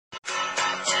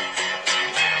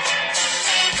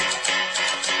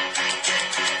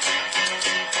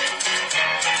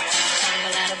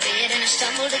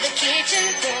stumble to the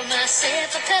kitchen, pour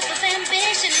myself a cup of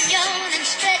ambition, and yawn and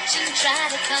stretch and try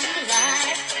to come to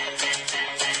life.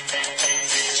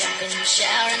 Jump in the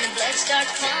shower and the blood starts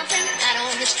pumping. Out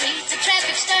on the streets, the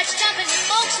traffic starts jumping with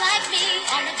folks like me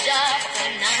on the job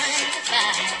from 9 to 5.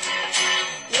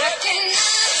 Working 9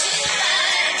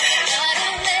 to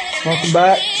 5. Welcome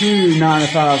back to 9 to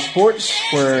 5 Sports,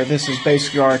 where this is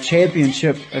basically our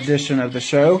championship edition of the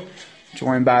show.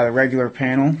 Joined by the regular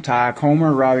panel, Ty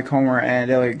Comer, Robbie Comer,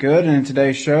 and Elliot Good. And in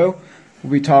today's show,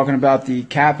 we'll be talking about the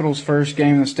Capitals' first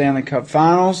game in the Stanley Cup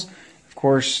Finals. Of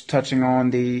course, touching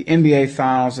on the NBA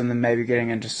Finals, and then maybe getting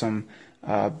into some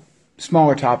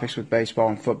smaller topics with baseball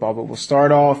and football. But we'll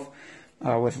start off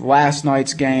with last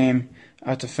night's game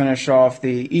to finish off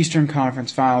the Eastern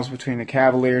Conference Finals between the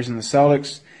Cavaliers and the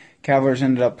Celtics. Cavaliers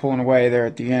ended up pulling away there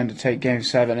at the end to take Game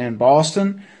 7 in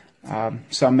Boston.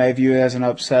 Some may view it as an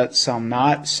upset, some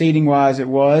not. Seeding-wise, it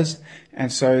was.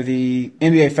 And so the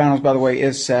NBA Finals, by the way,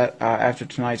 is set after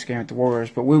tonight's game at the Warriors.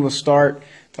 But we will start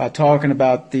by talking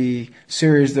about the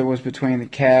series that was between the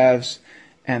Cavs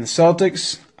and the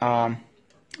Celtics. Ty,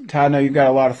 I know you've got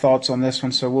a lot of thoughts on this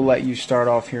one, so we'll let you start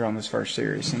off here on this first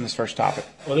series and this first topic.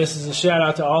 Well, this is a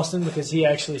shout-out to Austin because he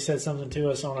actually said something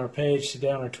to us on our page today,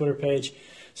 on our Twitter page.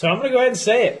 So I'm going to go ahead and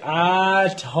say it. I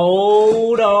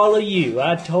told all of you.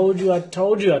 I told you. I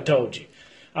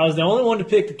was the only one to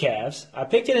pick the Cavs. I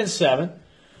picked it in 7.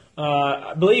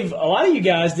 I believe a lot of you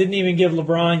guys didn't even give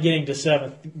LeBron getting to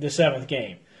the seventh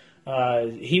game.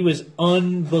 He was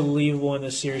unbelievable in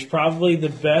this series. Probably the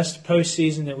best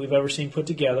postseason that we've ever seen put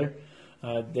together.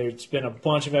 There's been a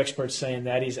bunch of experts saying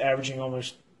that. He's averaging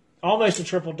almost a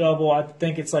triple-double. I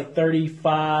think it's like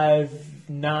 35,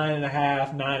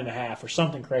 9.5, or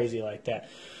something crazy like that.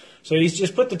 So he's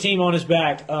just put the team on his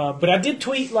back. But I did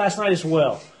tweet last night as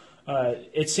well.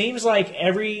 It seems like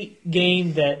every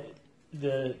game that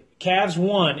the Cavs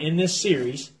won in this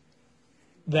series,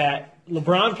 that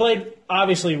LeBron played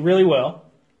obviously really well,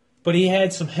 but he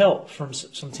had some help from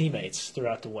some teammates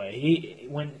throughout the way.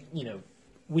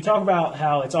 We talk about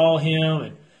how it's all him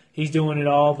and he's doing it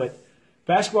all, but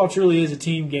basketball truly is a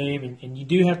team game, and you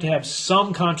do have to have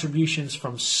some contributions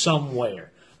from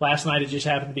somewhere. Last night it just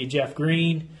happened to be Jeff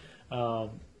Green. I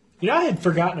had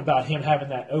forgotten about him having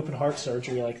that open heart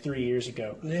surgery like 3 years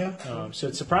ago. Yeah. So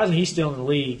it's surprising he's still in the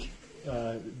league,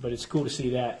 but it's cool to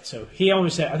see that. So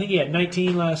I think he had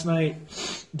 19 last night.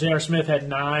 J.R. Smith had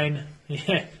 9. He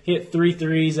hit 3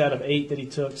 threes out of 8 that he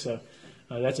took, so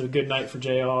that's a good night for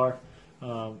J.R.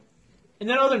 And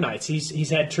then other nights,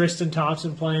 he's had Tristan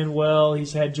Thompson playing well.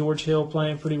 He's had George Hill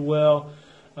playing pretty well.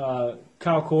 Kyle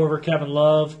Korver, Kevin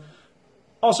Love.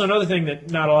 Also, another thing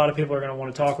that not a lot of people are going to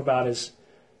want to talk about is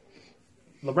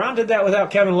LeBron did that without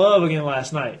Kevin Love again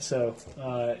last night. So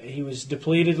he was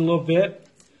depleted a little bit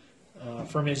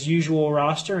from his usual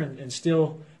roster and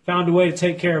still found a way to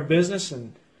take care of business.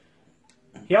 And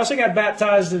he also got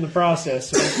baptized in the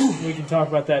process, so we can talk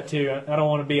about that too. I don't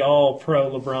want to be all pro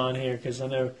LeBron here because I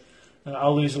know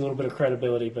I'll lose a little bit of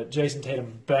credibility, but Jason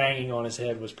Tatum banging on his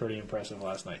head was pretty impressive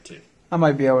last night, too. I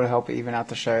might be able to help even out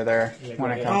the show there when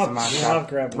it comes to my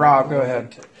shot. Rob, go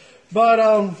ahead. But,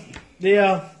 I'll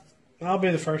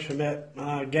be the first to admit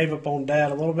I gave up on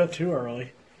Dad a little bit too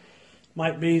early.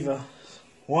 Might be the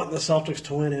wanting the Celtics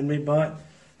to win in me, but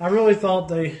I really thought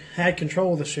they had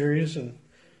control of the series, and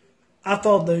I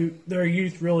thought their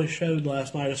youth really showed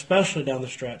last night, especially down the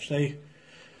stretch. They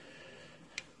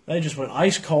just went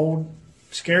ice cold.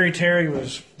 Scary Terry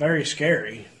was very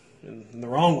scary in the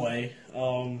wrong way.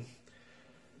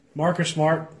 Marcus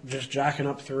Smart just jacking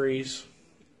up threes.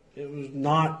 It was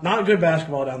not good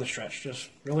basketball down the stretch, just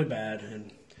really bad.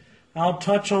 And I'll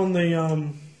touch on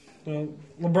the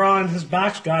LeBron. His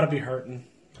back's got to be hurting,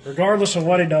 regardless of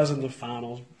what he does in the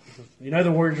finals.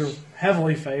 The Warriors are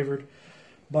heavily favored,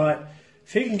 but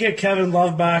if he can get Kevin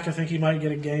Love back, I think he might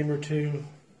get a game or two.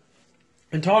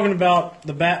 And talking about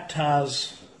the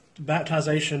baptization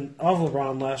of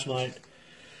LeBron last night,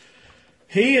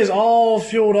 he is all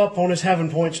fueled up on his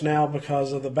having points now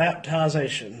because of the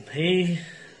baptization.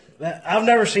 I've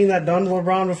never seen that done to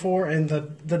LeBron before, and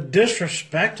the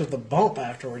disrespect of the bump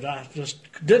afterwards, I just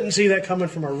didn't see that coming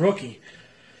from a rookie.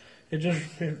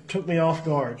 It took me off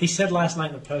guard. He said last night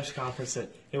in the post conference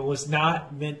that it was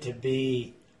not meant to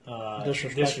be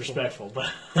disrespectful,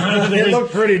 but it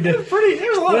looked pretty. There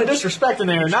was a lot of disrespect in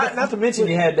there. Not to mention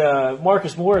you had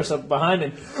Marcus Morris up behind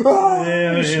him,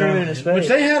 screaming in his face. But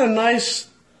they had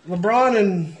LeBron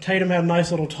and Tatum had a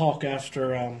nice little talk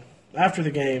after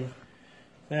the game.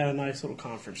 They had a nice little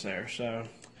conference there. So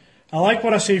I like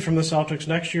what I see from the Celtics.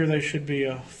 Next year they should be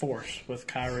a force with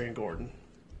Kyrie and Gordon.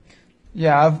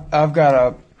 Yeah, I've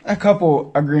got A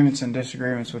couple agreements and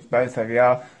disagreements with both of you.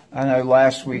 I know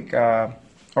last week,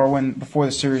 before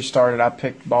the series started, I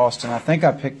picked Boston. I think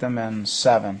I picked them in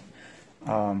 7.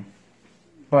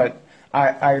 But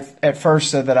I at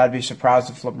first said that I'd be surprised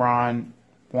if LeBron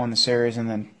won the series, and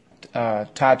then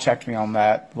Ty checked me on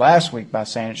that last week by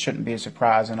saying it shouldn't be a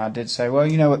surprise, and I did say, well,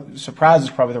 you know what, surprise is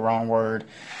probably the wrong word.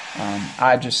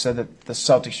 I just said that the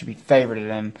Celtics should be favored,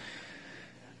 and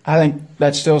I think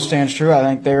that still stands true. I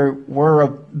think they were a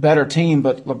better team,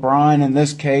 but LeBron, in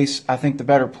this case, I think the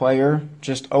better player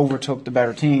just overtook the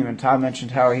better team. And Ty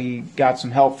mentioned how he got some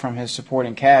help from his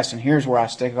supporting cast, and here's where I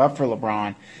stick up for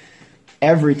LeBron.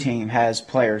 Every team has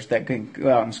players that can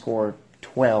go out and score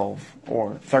 12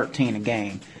 or 13 a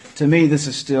game. To me, this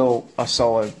is still a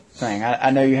solid thing. I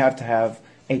know you have to have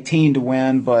a team to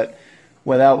win, but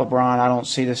without LeBron, I don't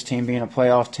see this team being a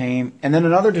playoff team. And then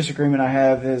another disagreement I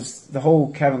have is the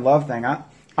whole Kevin Love thing.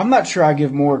 I'm not sure I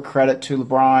give more credit to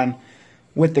LeBron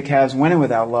with the Cavs winning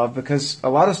without Love, because a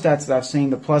lot of stats that I've seen,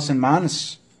 the plus and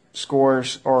minus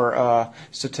scores or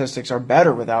statistics are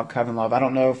better without Kevin Love. I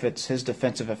don't know if it's his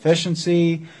defensive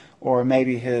efficiency or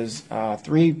maybe his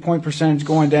 3-point percentage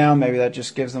going down. Maybe that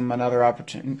just gives them another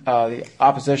opportunity, the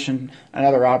opposition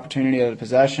another opportunity at a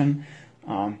possession.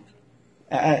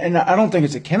 And I don't think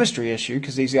it's a chemistry issue,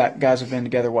 because these guys have been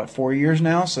together, 4 years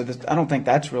now? So I don't think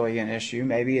that's really an issue.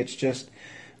 Maybe it's just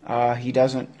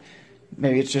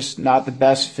maybe it's just not the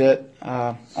best fit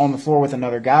on the floor with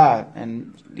another guy.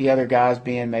 And the other guys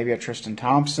being maybe a Tristan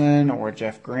Thompson or a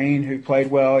Jeff Green, who played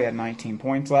well. He had 19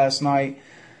 points last night.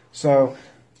 So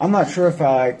I'm not sure if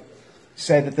I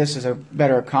say that this is a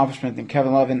better accomplishment than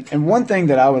Kevin Love. And one thing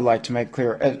that I would like to make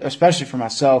clear, especially for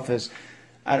myself, is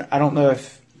I don't know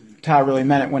if Ty really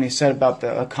meant it when he said about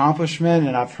the accomplishment,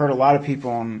 and I've heard a lot of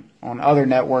people on other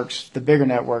networks, the bigger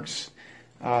networks,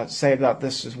 say about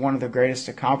this as one of the greatest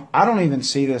I don't even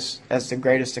see this as the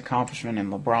greatest accomplishment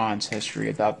in LeBron's history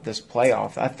about this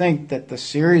playoff. I think that the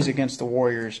series against the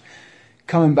Warriors,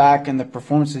 coming back, and the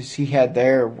performances he had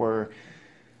there were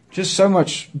just so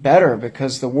much better,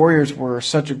 because the Warriors were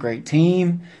such a great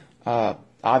team.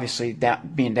 Obviously,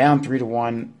 being down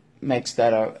 3-1 makes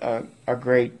that a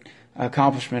great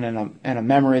accomplishment and a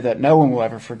memory that no one will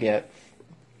ever forget.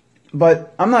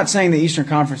 But I'm not saying the Eastern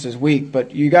Conference is weak,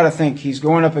 but you got to think he's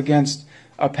going up against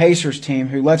a Pacers team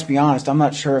who, let's be honest, I'm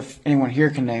not sure if anyone here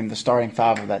can name the starting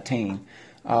 5 of that team,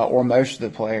 or most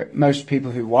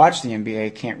people who watch the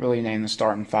NBA can't really name the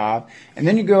starting 5. And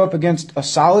then you go up against a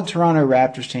solid Toronto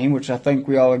Raptors team, which I think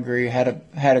we all agree had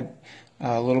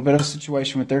a little bit of a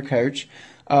situation with their coach,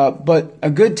 but a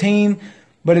good team.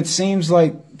 But it seems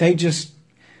like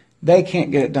they can't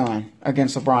get it done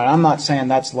against LeBron. I'm not saying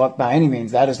that's luck by any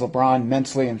means. That is LeBron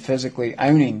mentally and physically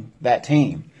owning that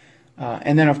team.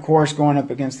 And then, of course, going up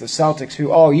against the Celtics,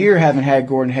 who all year haven't had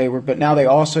Gordon Hayward, but now they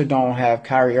also don't have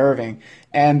Kyrie Irving.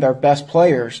 And their best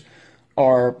players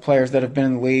are players that have been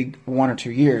in the league 1 or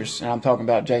 2 years. And I'm talking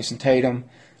about Jason Tatum,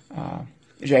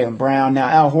 Jaylen Brown. Now,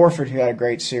 Al Horford, who had a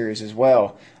great series as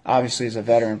well, obviously is a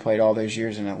veteran, played all those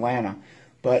years in Atlanta.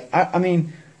 But, I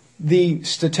mean,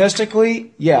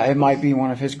 statistically, yeah, it might be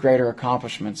one of his greater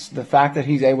accomplishments. The fact that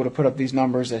he's able to put up these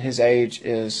numbers at his age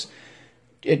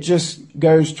it just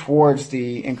goes towards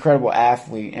the incredible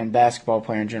athlete and basketball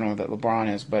player in general that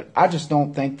LeBron is. But I just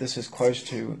don't think this is close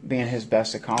to being his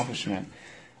best accomplishment,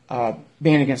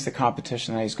 being against the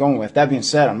competition that he's going with. That being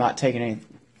said, I'm not taking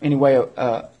any way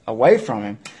away from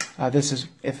him. This is,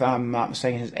 if I'm not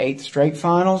mistaken, his 8th straight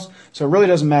finals. So it really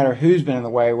doesn't matter who's been in the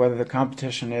way, whether the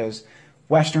competition is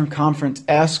Western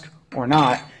Conference-esque or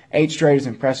not. 8 straight is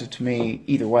impressive to me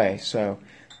either way. So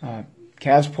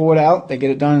Cavs pull it out. They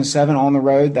get it done in 7 on the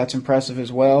road. That's impressive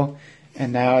as well.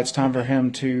 And now it's time for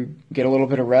him to get a little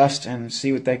bit of rest and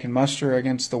see what they can muster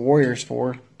against the Warriors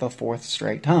for the 4th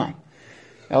straight time.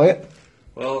 Elliot?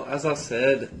 Well, as I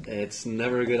said, it's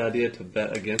never a good idea to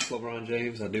bet against LeBron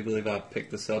James. I do believe I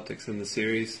picked the Celtics in the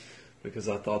series because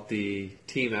I thought the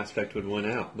team aspect would win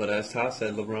out. But as Ty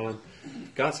said, LeBron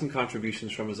got some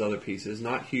contributions from his other pieces.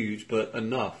 Not huge, but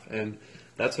enough. And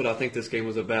that's what I think this game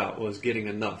was about, was getting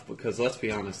enough. Because let's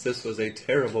be honest, this was a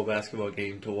terrible basketball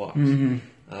game to watch. Mm-hmm.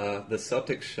 The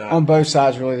Celtics shot on both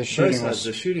sides. Really, the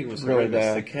shooting was really horrendous.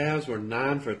 bad. The Cavs were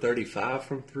 9 for 35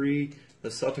 from 3. The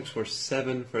Celtics were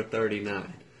 7 for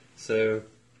 39. So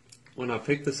when I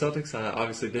picked the Celtics, I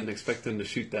obviously didn't expect them to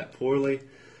shoot that poorly.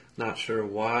 Not sure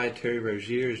why. Terry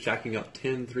Rozier is jacking up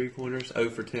 10 3-pointers, 0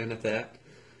 for 10 at that.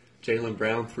 Jaylen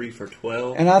Brown 3 for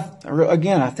 12. And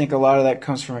I think a lot of that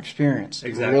comes from experience.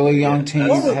 Exactly. A really young team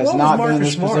that has not been in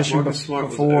this position Marcus Smart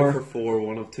before. was 0 for 4,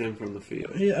 1 of 10 from the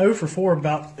field. He 0 for 4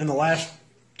 about in the last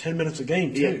 10 minutes of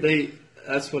game, too. Yeah,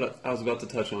 That's what I was about to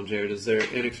touch on, Jared. Is their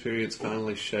inexperience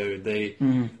finally showed? They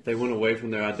went away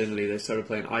from their identity. They started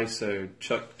playing ISO,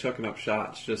 chucking up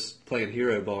shots, just playing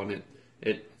hero ball, and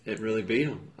it really beat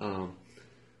them.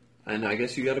 And I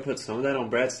guess you got to put some of that on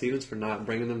Brad Stevens for not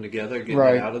bringing them together, getting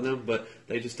Right. it out of them. But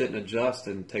they just didn't adjust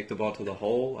and take the ball to the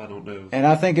hole. I don't know. And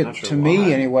I think Not sure to me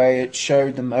why. anyway, it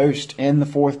showed the most in the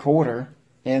fourth quarter,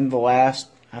 in the last,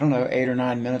 8 or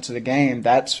 9 minutes of the game.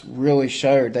 That's really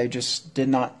showed. They just did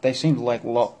not. They seemed like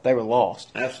they were lost.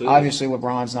 Absolutely. Obviously,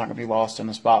 LeBron's not going to be lost in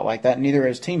a spot like that. Neither are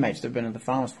his teammates. They've been in the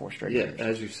finals 4 straight Yeah, years.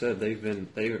 as you said,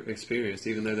 they're experienced.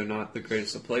 Even though they're not the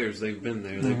greatest of players, they've been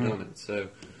there. They've done it. So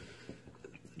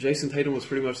Jason Tatum was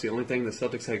pretty much the only thing the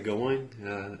Celtics had going.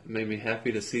 It made me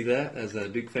happy to see that as a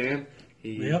Duke fan.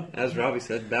 He, Yep. as Robbie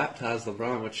said, baptized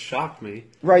LeBron, which shocked me.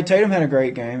 Right, Tatum had a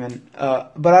great game, and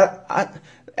but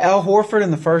Al Horford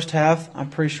in the first half, I'm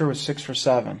pretty sure was 6 for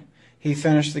 7. He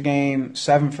finished the game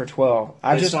 7 for 12.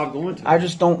 They stopped going to him. I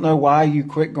just don't know why you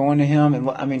quit going to him. And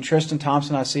I mean, Tristan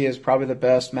Thompson, I see is probably the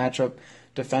best matchup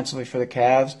defensively for the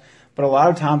Cavs. But a lot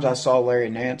of times I saw Larry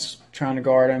Nance trying to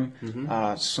guard him.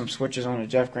 Some switches on to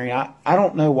Jeff Green. I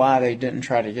don't know why they didn't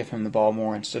try to give him the ball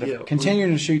more instead of Yeah,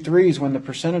 continuing to shoot threes when the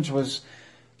percentage was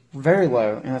very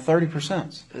low in the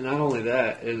 30%. And not only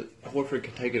that, Horford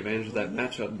could take advantage of that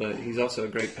matchup, but he's also a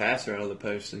great passer out of the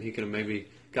post, and he could have maybe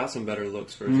got some better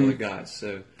looks for his other guys.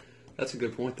 So that's a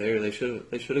good point there. They should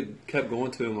have kept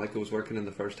going to him like it was working in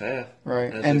the first half.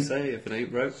 Right. As And they say, if it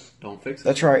ain't broke, don't fix it.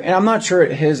 that's right. And I'm not sure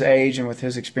at his age and with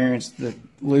his experience that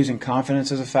losing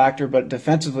confidence is a factor, but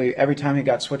defensively, every time he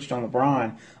got switched on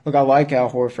LeBron, look, I like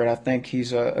Al Horford. I think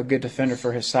he's a good defender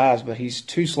for his size, but he's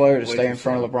too slow to Way stay too in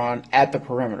front slow. of LeBron at the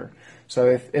perimeter. So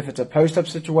if it's a post-up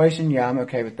situation, yeah, I'm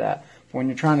okay with that. But when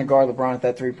you're trying to guard LeBron at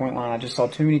that three-point line, I just saw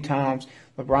too many times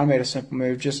LeBron made a simple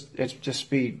move, it's just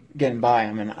speed getting by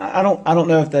him. And I don't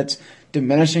know if that's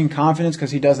diminishing confidence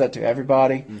because he does that to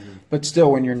everybody. But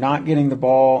still, when you're not getting the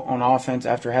ball on offense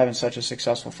after having such a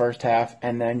successful first half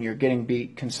and then you're getting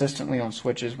beat consistently on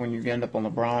switches when you end up on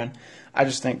LeBron, I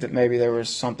just think that maybe there was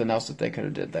something else that they could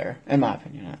have did there, in my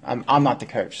opinion. I'm not the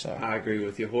coach, so. I agree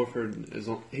with you.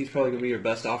 Horford he's probably going to be your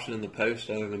best option in the post,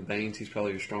 other than Baines. He's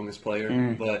probably your strongest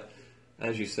player. But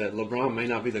as you said, LeBron may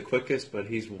not be the quickest, but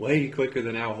he's way quicker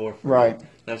than Al Horford. Right.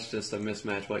 That's just a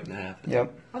mismatch waiting to happen.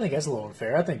 Yep. I think that's a little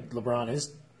unfair. I think LeBron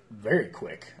is very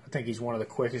quick. I think he's one of the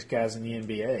quickest guys in the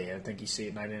NBA. I think you see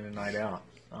it night in and night out,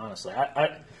 honestly.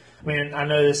 I mean, I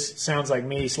know this sounds like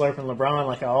me slurping LeBron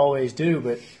like I always do,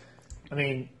 but, I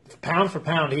mean, pound for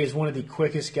pound, he is one of the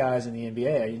quickest guys in the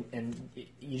NBA. And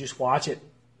you just watch it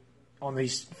on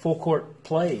these full-court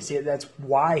plays. That's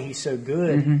why he's so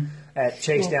good at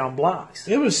chase-down blocks.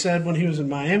 It was said when he was in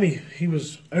Miami, he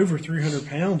was over 300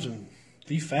 pounds and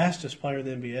the fastest player in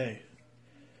the NBA.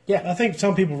 Yeah. I think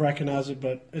some people recognize it,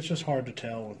 but it's just hard to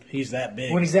tell when he's that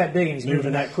big. When he's that big and he's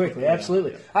moving that quickly, Yeah.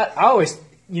 absolutely. I always,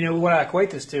 what I equate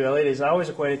this to, Elliot, is I always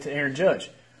equate it to Aaron Judge.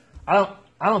 I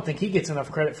don't think he gets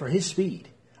enough credit for his speed.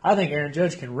 I think Aaron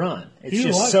Judge can run.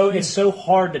 It's so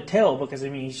hard to tell because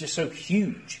he's just so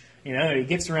huge. He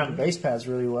gets around the base paths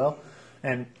really well,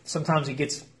 and sometimes he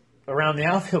gets around the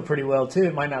outfield pretty well too.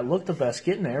 It might not look the best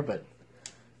getting there, but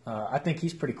I think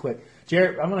he's pretty quick.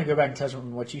 Jared, I'm going to go back and touch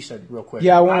on what you said real quick.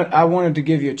 Yeah, I wanted to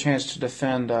give you a chance to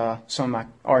defend some of my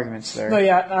arguments there. No,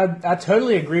 yeah, I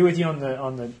totally agree with you on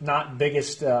the not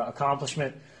biggest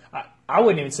accomplishment. I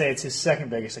wouldn't even say it's his second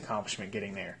biggest accomplishment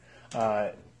getting there.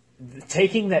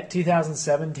 Taking that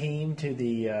 2007 team to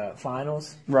the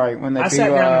finals. Right, when they I sat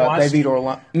down and watched- they beat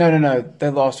Orlando. No, they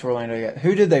lost to Orlando yet.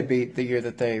 Who did they beat the year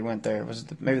that they went there? Was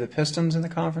it maybe the Pistons in the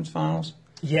conference finals?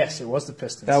 Yes, it was the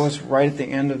Pistons. That was right at the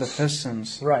end of the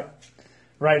Pistons. right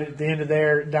at the end of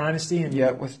their dynasty, and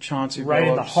Yeah, with Chauncey right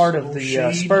in the Billups. heart of the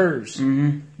Shade. Spurs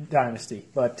dynasty.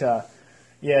 But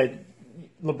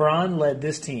LeBron led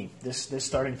this team, this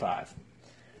starting five.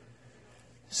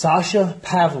 Sasha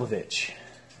Pavlovich,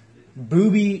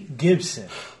 Boobie Gibson,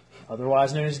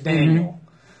 otherwise known as Daniel,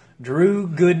 Drew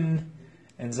Gooden,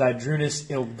 and Zydrunas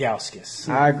Ilgauskas.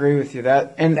 I agree with you.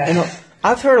 And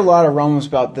I've heard a lot of rumors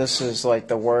about this as like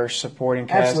the worst supporting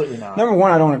cast. Absolutely not. Number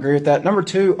one, I don't agree with that. Number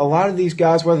two, a lot of these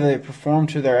guys, whether they perform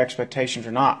to their expectations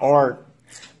or not,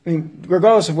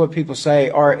 regardless of what people say,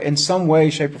 are in some way,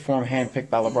 shape, or form handpicked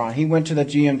by LeBron. He went to the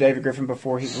GM, David Griffin,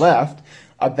 before he left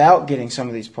about getting some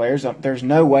of these players. There's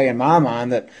no way in my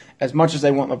mind that as much as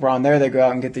they want LeBron there, they go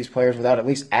out and get these players without at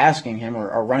least asking him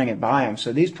or running it by him.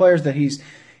 So these players that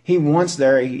he wants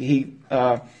there, he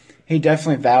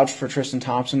definitely vouched for Tristan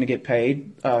Thompson to get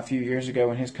paid a few years ago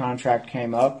when his contract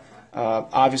came up.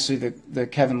 Obviously, the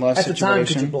Kevin Love At the time,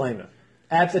 situation. could you blame him?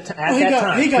 At that time, he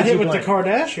got could hit you with the blame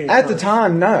him? Kardashian. At the curse.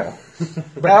 time, no.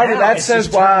 However, now that it's says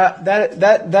his why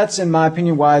that's in my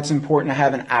opinion why it's important to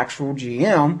have an actual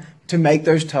GM to make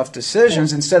those tough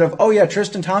decisions instead of, oh yeah,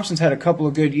 Tristan Thompson's had a couple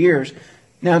of good years.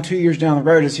 Now 2 years down the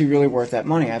road, is he really worth that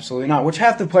money? Absolutely not. Which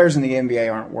half the players in the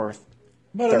NBA aren't worth.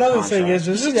 But their another thing contract. is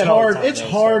You see it's that all the hard. time, It's those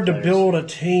hard to players. build a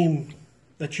team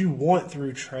that you want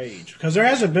through trades because there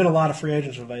hasn't been a lot of free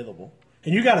agents available,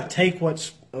 and you got to take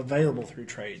what's available through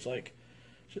trades. Like,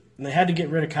 and they had to get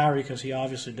rid of Kyrie because he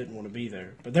obviously didn't want to be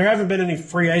there. But there haven't been any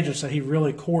free agents that he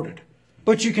really courted.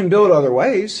 But you can build other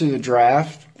ways through the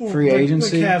draft, free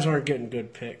agency. The Cavs aren't getting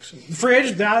good picks. Free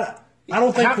agents. I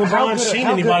don't think How LeBron's good- seen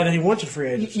how anybody good- that he wants in free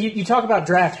agents. You talk about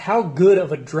draft. How good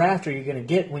of a draft are you going to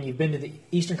get when you've been to the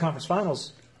Eastern Conference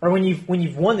Finals, or when you've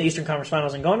won the Eastern Conference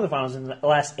Finals and gone to the finals in the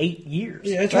last 8 years?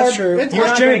 Yeah, it's That's hard. true. It's You're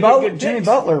hard. not Jimmy gonna get Butler, good Jimmy picks.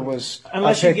 Butler was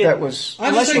Unless a you pick get- that was.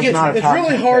 I just think was not a it's top really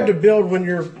 10 hard to pick. build when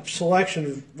your selection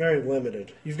is very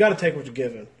limited. You've got to take what's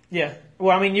given. Yeah.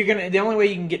 Well, I mean, the only way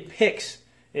you can get picks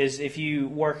is if you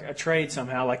work a trade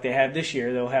somehow, like they have this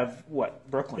year. They'll have what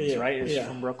Brooklyn's, right? It's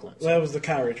from Brooklyn. Well, that was the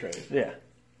Kyrie trade. Yeah,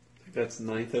 That's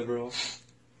 9th overall.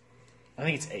 I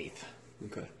think it's 8th.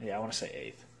 Okay. Yeah, I want to say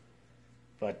 8th.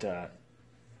 But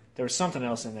there was something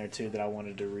else in there too that I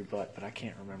wanted to rebut, but I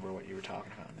can't remember what you were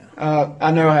talking about now.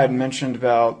 I know I had mentioned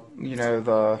about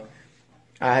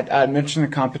I had mentioned the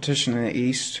competition in the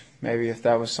East. Maybe if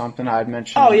that was something I had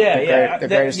mentioned. Oh, yeah, the, yeah. the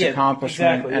That- greatest yeah,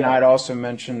 accomplishment, exactly, and yeah. I'd also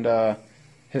mentioned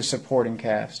his supporting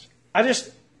cast.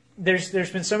 There's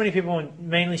been so many people, and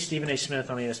mainly Stephen A. Smith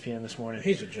on ESPN this morning.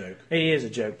 He's a joke. He is a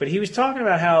joke, but he was talking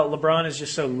about how LeBron is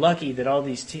just so lucky that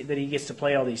that he gets to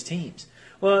play all these teams.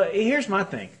 Well, here's my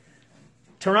thing: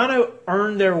 Toronto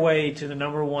earned their way to the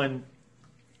number one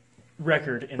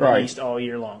record in the Right. East all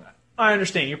year long. I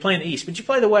understand you're playing the East, but you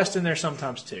play the West in there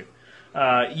sometimes too.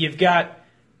 You've got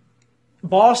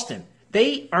Boston.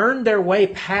 They earned their way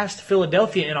past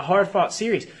Philadelphia in a hard-fought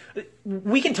series.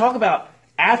 We can talk about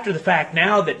after the fact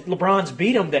now that LeBron's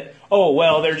beat them that, oh,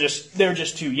 well, they're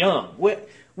just too young.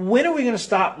 When are we going to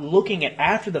stop looking at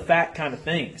after the fact kind of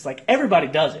things? Like, everybody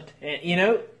does it.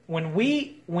 And, when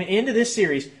we went into this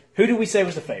series, who did we say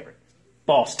was the favorite?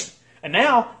 Boston. And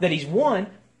now that he's won,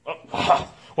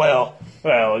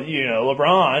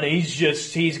 LeBron,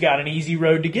 he's got an easy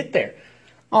road to get there.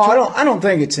 Oh, I don't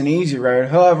think it's an easy road.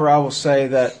 However, I will say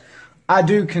that I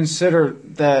do consider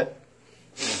that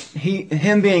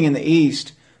him being in the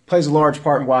East plays a large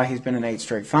part in why he's been in 8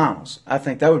 straight finals. I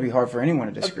think that would be hard for anyone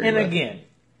to disagree And with. again,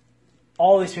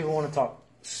 all these people want to talk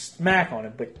smack on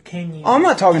it, but can you? Oh, I'm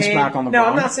not talking smack on No, LeBron.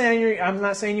 I'm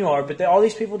not saying you are, but all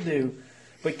these people do.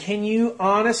 But can you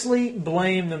honestly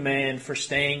blame the man for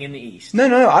staying in the East?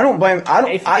 No, I don't blame.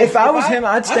 If If I was I- him,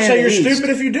 I'd I'd stay say in you're the East. stupid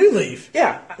if you do leave.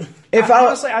 Yeah.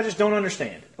 Honestly, I just don't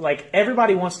understand. Like,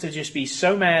 everybody wants to just be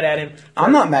so mad at him. For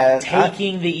I'm not mad.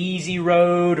 Taking the easy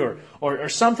road or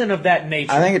something of that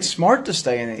nature. I think it's smart to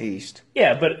stay in the East.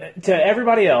 Yeah, but to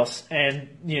everybody else, and,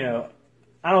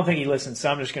 I don't think he listens, so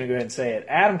I'm just going to go ahead and say it.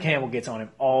 Adam Campbell gets on him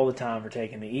all the time for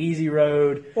taking the easy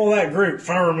road. Well, that group,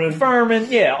 Furman,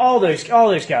 yeah, all those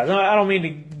guys. I don't mean to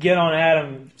get on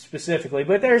Adam specifically,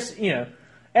 but there's,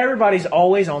 everybody's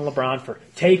always on LeBron for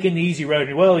taking the easy road.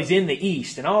 And, well, he's in the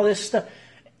East and all this stuff.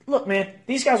 Look, man,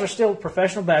 these guys are still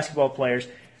professional basketball players,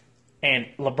 and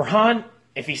LeBron,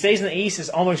 if he stays in the East, is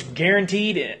almost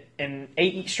guaranteed in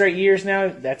 8 straight years now.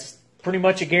 That's pretty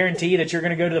much a guarantee that you're going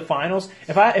to go to the finals.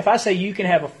 If I say you can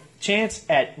have a chance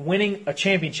at winning a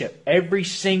championship every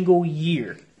single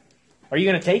year, are you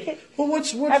going to take it? Well,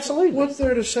 what's Absolutely. What's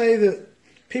there to say that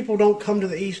people don't come to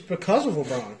the East because of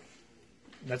LeBron?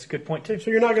 That's a good point too. So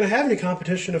you're not going to have any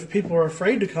competition if people are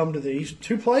afraid to come to the East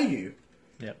to play you.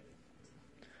 Yep.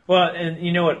 Well, and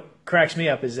you know what cracks me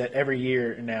up is that every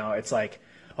year now it's like,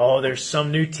 oh, there's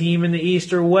some new team in the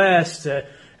East or West.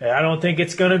 I don't think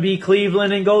it's going to be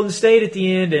Cleveland and Golden State at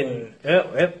the end. And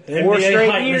four NBA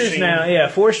straight hype years machine. now. Yeah,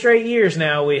 4 straight years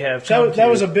now we have. come That to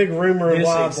was a big rumor this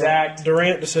why exact- the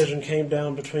Durant decision came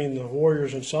down between the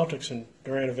Warriors and Celtics, and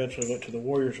Durant eventually went to the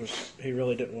Warriors. He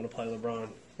really didn't want to play LeBron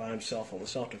by himself on the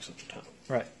Celtics at the time.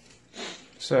 right.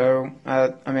 So, I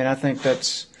think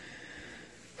that's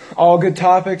all good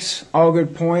topics, all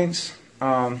good points.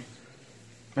 And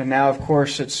now, of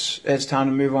course, it's time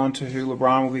to move on to who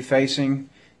LeBron will be facing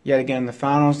yet again in the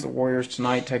finals. The Warriors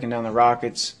tonight taking down the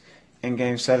Rockets in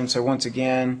Game 7. So once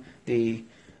again, the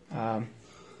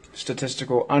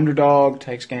statistical underdog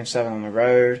takes Game 7 on the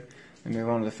road and move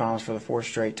on to the finals for the 4th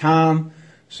straight time.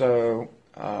 So,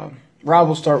 Rob,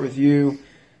 we'll start with you.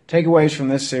 Takeaways from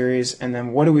this series, and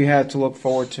then what do we have to look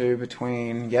forward to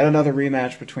between yet another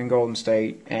rematch between Golden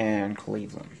State and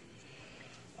Cleveland?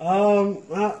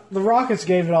 The Rockets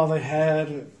gave it all they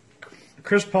had.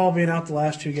 Chris Paul being out the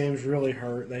last two games really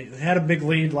hurt. They had a big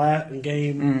lead in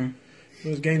game. It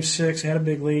was game 6. They had a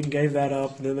big lead and gave that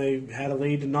up. And then they had a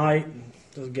lead tonight and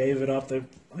just gave it up. I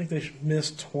think they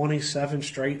missed 27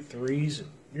 straight threes.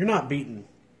 You're not beating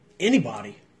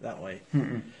anybody that way.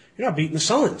 You're not beating the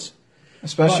Suns.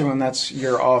 Especially when that's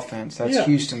your offense. That's Yeah.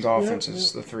 Houston's offense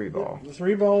is the three ball. The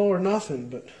three ball or nothing.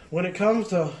 But when it comes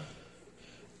to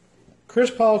Chris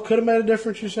Paul, could have made a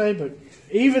difference, you say. But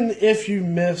even if you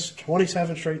miss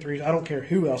 27 straight threes, I don't care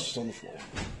who else is on the floor.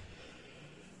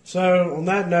 So on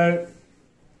that note,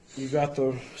 you've got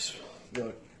the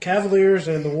Cavaliers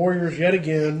and the Warriors yet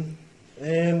again.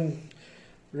 And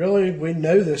really, we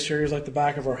know this series like the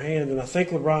back of our hand. And I think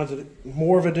LeBron's at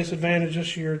more of a disadvantage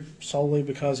this year solely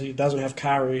because he doesn't have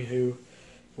Kyrie, who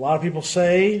a lot of people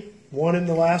say won in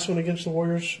the last one against the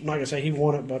Warriors. I'm not going to say he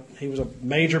won it, but he was a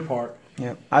major part.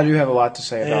 Yeah, I do have a lot to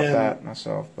say about And that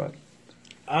myself, but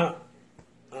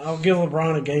I'll give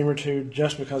LeBron a game or two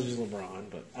just because he's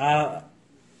LeBron. But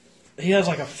he has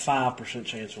like a 5%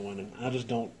 chance of winning. I just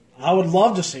don't. I would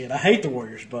love to see it. I hate the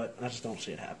Warriors, but I just don't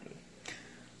see it happening.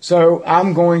 So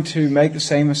I'm going to make the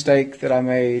same mistake that I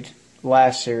made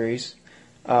last series,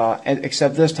 and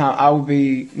except this time I will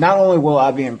be. Not only will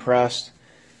I be impressed,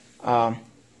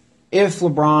 if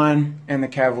LeBron and the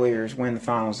Cavaliers win the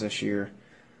finals this year,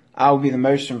 I will be the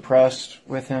most impressed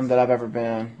with him that I've ever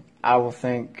been. I will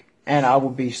think, and I will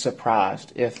be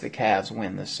surprised if the Cavs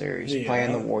win this series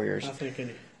playing the Warriors.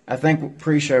 I think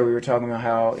pre-show we were talking about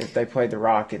how if they played the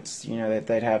Rockets, that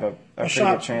they'd have a pretty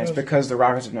good chance because the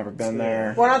Rockets have never been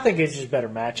there. Well, I think it's just better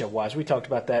matchup-wise. We talked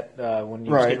about that when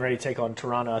you was getting ready to take on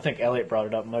Toronto. I think Elliott brought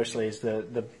it up mostly is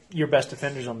your best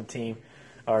defenders on the team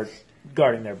are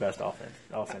guarding their best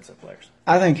offensive players.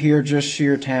 I think here just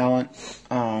sheer talent.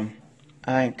 I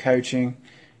think coaching.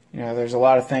 There's a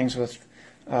lot of things with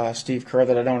Steve Kerr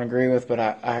that I don't agree with, but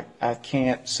I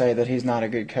can't say that he's not a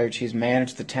good coach. He's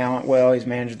managed the talent well. He's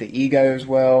managed the egos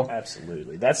well.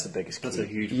 Absolutely. That's the biggest key. That's a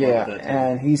huge part of that team.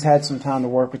 And he's had some time to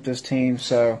work with this team.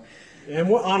 So,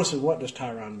 And honestly, what does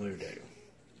Tyronn Lue do?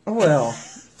 well,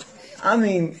 I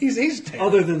mean, He's terrible.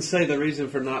 Other than say the reason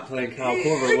for not playing Kyle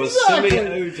Korver was Exactly.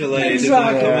 Semi Ojeleye did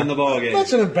not come in the ballgame.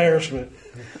 That's an embarrassment.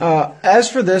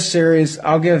 as for this series,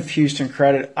 I'll give Houston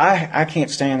credit. I can't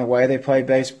stand the way they play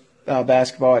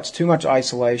basketball. It's too much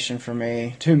isolation for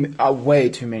me. Way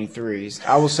too many threes.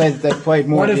 I will say that they've played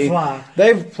more.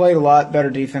 They've played a lot better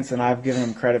defense than I've given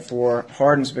them credit for.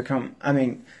 Harden's become. I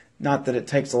mean, not that it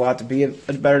takes a lot to be a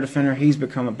better defender. He's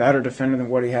become a better defender than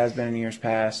what he has been in years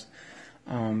past.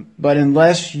 But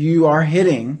unless you are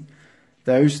hitting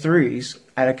those threes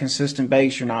at a consistent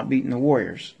base, you're not beating the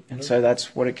Warriors. And so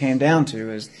that's what it came down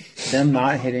to, is them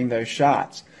not hitting those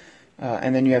shots.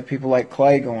 And then you have people like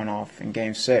Clay going off in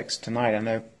Game 6 tonight. I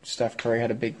know Steph Curry had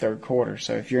a big third quarter.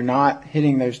 So if you're not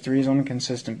hitting those threes on a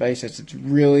consistent basis, it's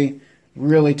really,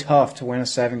 really tough to win a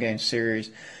 7-game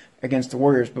series against the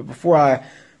Warriors. But before I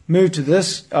move to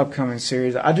this upcoming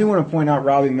series, I do want to point out,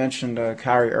 Robbie mentioned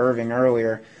Kyrie Irving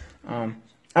earlier. I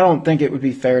don't think it would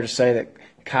be fair to say that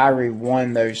Kyrie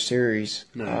won those series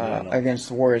against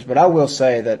the Warriors. But I will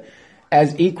say that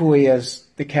as equally as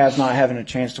the Cavs not having a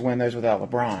chance to win those without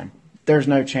LeBron, there's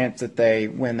no chance that they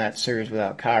win that series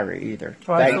without Kyrie either.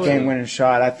 That game-winning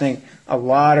shot, I think a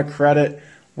lot of credit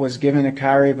was given to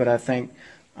Kyrie, but I think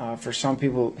for some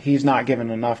people he's not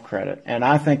given enough credit. And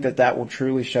I think that will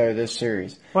truly show this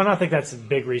series. Well, and I think that's a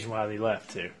big reason why they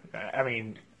left, too. I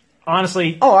mean,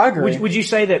 honestly, I agree. Would you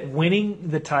say that winning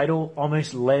the title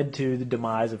almost led to the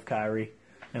demise of Kyrie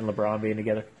and LeBron being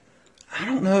together? I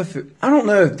don't know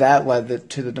if that led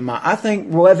to the demise. I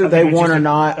think whether they won or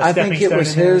not, I think it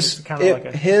was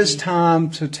his time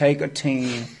to take a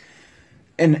team.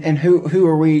 And who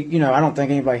are we? I don't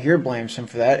think anybody here blames him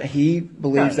for that. He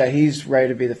believes that he's ready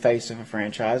to be the face of a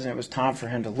franchise, and it was time for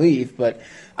him to leave. But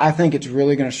I think it's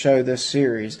really going to show this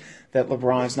series that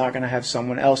LeBron's not going to have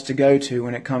someone else to go to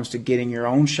when it comes to getting your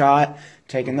own shot,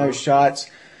 taking those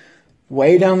shots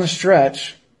way down the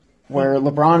stretch, where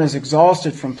LeBron is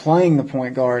exhausted from playing the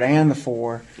point guard and the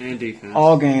 4 and defense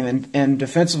all game, and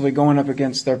defensively going up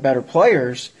against their better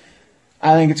players.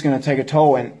 I think it's going to take a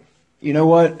toll. And you know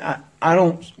what? I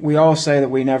don't. We all say that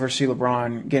we never see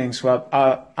LeBron getting swept.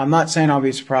 I'm not saying I'll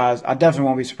be surprised. I definitely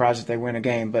won't be surprised if they win a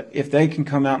game. But if they can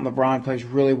come out and LeBron plays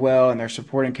really well and their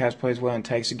supporting cast plays well and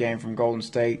takes a game from Golden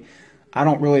State, I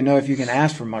don't really know if you can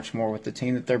ask for much more with the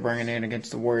team that they're bringing in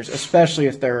against the Warriors, especially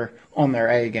if they're on their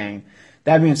A game.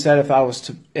 That being said, if I was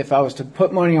to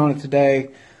put money on it today,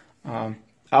 I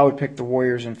would pick the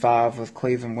Warriors in 5 with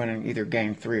Cleveland winning either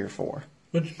game 3 or 4.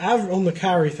 But on the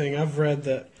Kyrie thing, I've read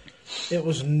that it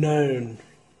was known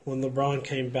when LeBron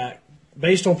came back,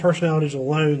 based on personalities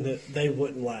alone, that they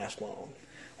wouldn't last long.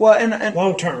 Well, and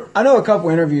Long term. I know a couple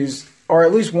interviews, or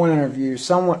at least one interview,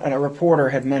 a reporter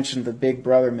had mentioned the big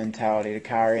brother mentality to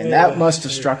Kyrie, and that must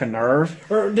have struck a nerve.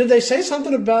 Or did they say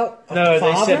something about a No,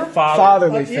 father? they said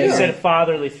Fatherly They figure. said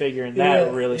fatherly figure, and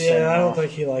that really set him I don't off.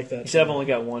 think he liked that. He said, I've only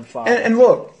got one father. And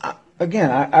look, I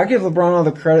give LeBron all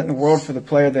the credit in the world for the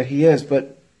player that he is,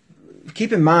 but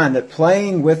keep in mind that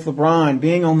playing with LeBron,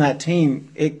 being on that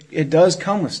team, it does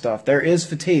come with stuff. There is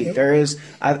fatigue. Yep. There is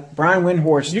Brian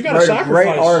Windhorst You got to wrote a sacrifice.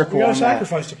 great article You got on to that.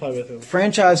 sacrifice to play with him.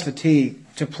 Franchise fatigue.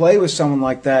 To play with someone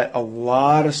like that, a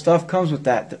lot of stuff comes with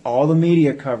that. All the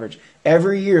media coverage.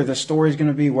 Every year, the story's going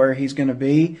to be where he's going to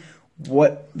be.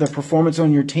 What the performance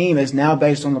on your team is now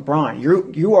based on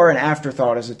LeBron. You are an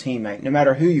afterthought as a teammate, no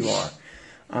matter who you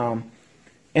are.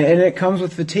 And it comes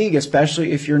with fatigue,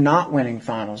 especially if you're not winning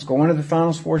finals. Going to the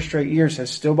finals 4 straight years has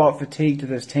still brought fatigue to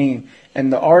this team.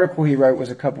 And the article he wrote was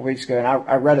a couple weeks ago, and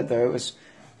I read it though. It was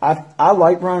I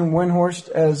like Brian Windhorst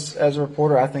as a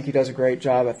reporter. I think he does a great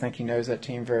job. I think he knows that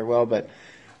team very well. But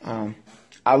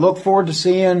I look forward to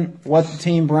seeing what the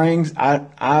team brings.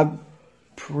 I'm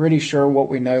pretty sure what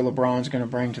we know LeBron's going to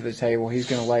bring to the table. He's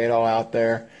going to lay it all out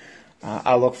there.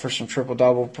 I look for some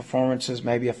triple-double performances,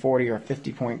 maybe a 40 or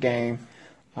 50-point game.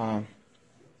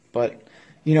 But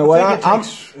you know what?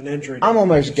 An injury. I'm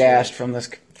almost gassed from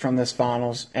this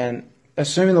finals, and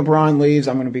assuming LeBron leaves,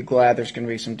 I'm going to be glad there's going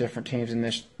to be some different teams in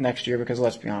this next year because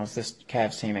let's be honest, this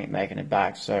Cavs team ain't making it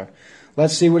back. So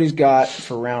let's see what he's got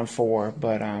for round 4.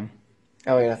 But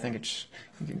Elliot, I think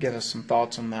you can give us some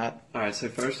thoughts on that. All right, so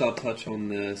first I'll touch on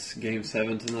this Game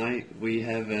 7 tonight. We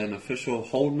have an official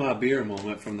hold my beer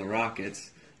moment from the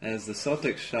Rockets as the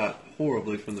Celtics shot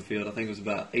horribly from the field. I think it was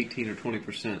about 18 or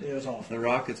 20%. It was awful. The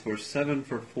Rockets were 7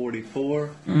 for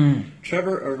 44.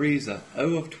 Trevor Ariza,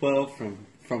 0 of 12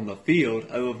 from the field,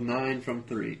 0 of 9 from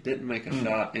 3. Didn't make a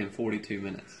shot in 42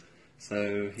 minutes.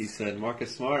 So he said,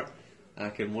 Marcus Smart, I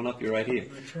can one-up you right here.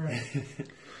 That's right.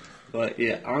 But,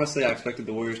 yeah, honestly, I expected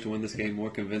the Warriors to win this game more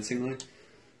convincingly.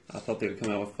 I thought they would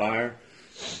come out with fire,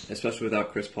 especially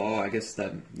without Chris Paul. I guess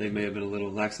that they may have been a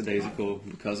little lackadaisical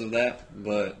because of that.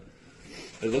 But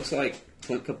it looks like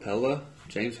Clint Capella,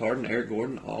 James Harden, Eric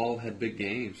Gordon all had big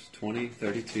games, 20,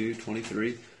 32,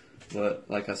 23. But,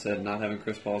 like I said, not having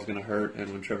Chris Paul is going to hurt.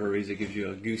 And when Trevor Ariza gives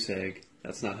you a goose egg,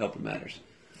 that's not helping matters.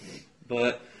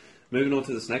 But moving on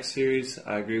to this next series,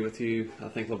 I agree with you. I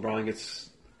think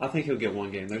I think he'll get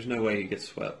one game. There's no way he gets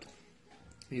swept.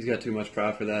 He's got too much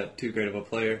pride for that. Too great of a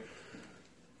player.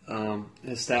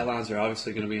 His stat lines are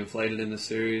obviously going to be inflated in this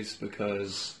series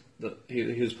because he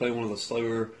was playing one of the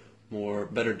slower,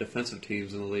 better defensive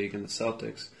teams in the league in the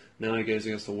Celtics. Now he goes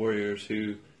against the Warriors,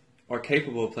 who are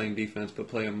capable of playing defense but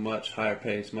play a much higher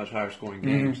pace, much higher scoring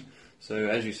games. So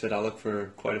as you said, I look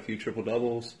for quite a few triple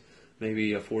doubles,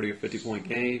 maybe a 40 or 50-point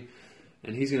game,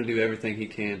 and he's going to do everything he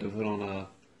can to put on a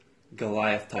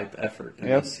Goliath-type effort in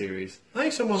this series. I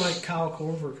think someone like Kyle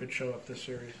Korver could show up this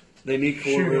series. They need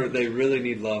Korver. Shooting. They really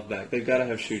need Love back. They've got to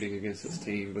have shooting against this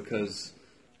team because,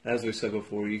 as we said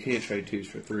before, you can't trade 2s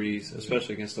for 3s,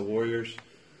 especially against the Warriors.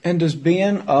 And does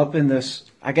being up in this,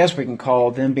 I guess we can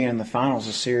call them being in the finals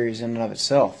a series in and of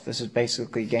itself. This is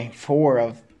basically game 4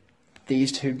 of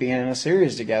these two being in a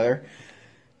series together.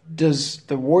 Does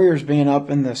the Warriors being up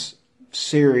in this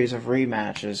series of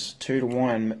rematches,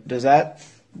 2-1, does that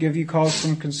give you cause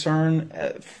some concern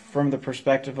from the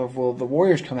perspective of, will the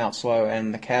Warriors come out slow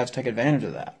and the Cavs take advantage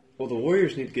of that? Well, the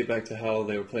Warriors need to get back to how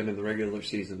they were playing in the regular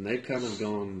season. They've kind of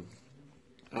gone,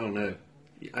 I don't know.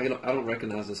 I don't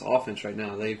recognize this offense right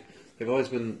now. They've always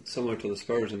been similar to the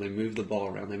Spurs, and they move the ball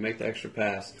around. They make the extra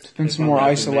pass. It's been some more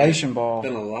isolation ball.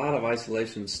 Been a lot of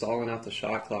isolation, stalling out the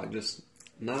shot clock. Just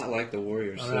not like the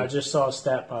Warriors. I just saw a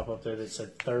stat pop up there that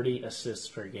said 30 assists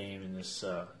per game in this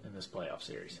playoff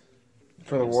series.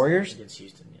 For the Warriors? Against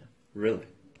Houston, yeah. Really?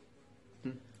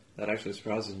 That actually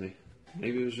surprises me.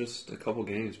 Maybe it was just a couple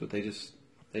games, but they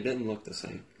didn't look the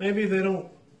same. Maybe they're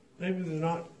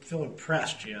not feeling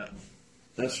pressed yet.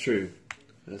 That's true.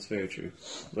 That's very true.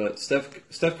 But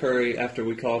Steph Curry, after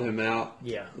we called him out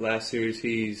last series,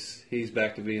 he's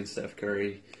back to being Steph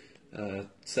Curry.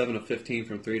 7 of 15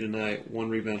 from 3 tonight, 1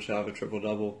 rebound shot of a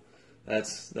triple-double.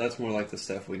 That's more like the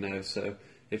Steph we know. So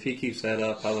if he keeps that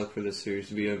up, I look for this series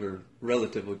to be over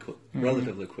relatively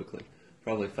quickly,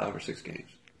 probably 5 or 6 games.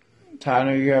 Ty, I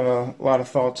know you have a lot of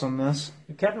thoughts on this.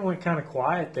 Kevin went kind of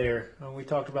quiet there. We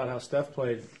talked about how Steph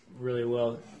played really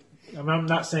well. I'm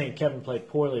not saying Kevin played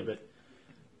poorly, but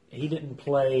he didn't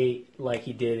play like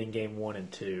he did in Game 1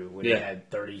 and 2 when he had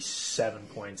 37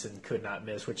 points and could not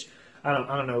miss, which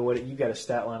I don't know what you got a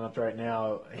stat line up right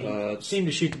now. He Uh, seemed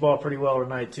to shoot the ball pretty well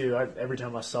tonight too. Every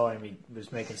time I saw him, he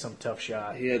was making some tough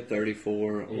shot. He had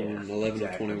 34 on 11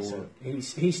 exactly. to 21.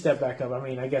 So he stepped back up. I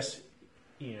mean, I guess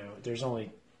there's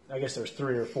only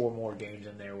 3 or 4 more games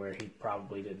in there where he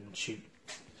probably didn't shoot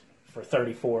for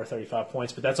 34 or 35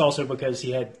 points, but that's also because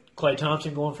he had Klay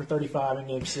Thompson going for 35 in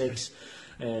Game 6.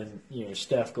 And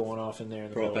Steph going off in there in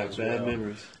the Brought middle back as bad well.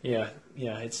 memories. Yeah.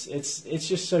 It's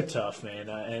just so tough, man,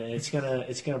 and it's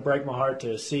gonna break my heart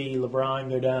to see LeBron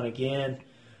go down again.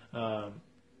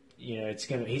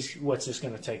 What's this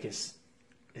gonna take his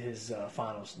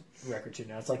finals record to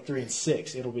now? It's like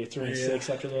 3-6. It'll be a 3-6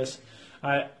 after this.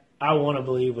 I want to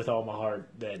believe with all my heart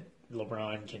that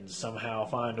LeBron can somehow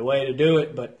find a way to do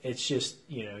it, but it's just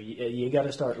you got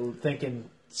to start thinking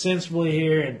sensibly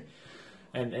here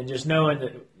and just knowing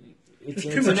that it's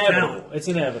There's too much inevitable. talent. It's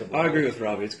inevitable. I agree with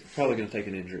Robbie. It's probably going to take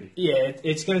an injury. Yeah,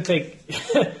 it's going to take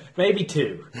maybe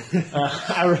 2.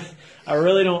 I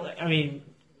really don't. I mean,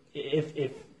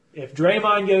 if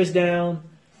Draymond goes down,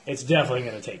 it's definitely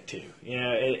going to take 2.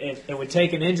 It would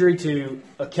take an injury to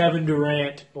a Kevin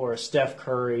Durant or a Steph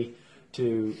Curry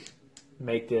to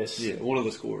make this. Yeah, one of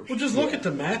the scorers. Well, just look at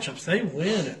the matchups. They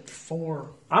win at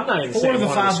 4. I'm not even 4 saying of the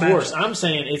one of 5 the scores. matchups. I'm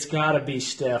saying it's got to be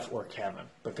Steph or Kevin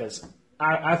because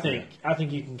I think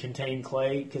you can contain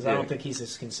Klay because I don't think he's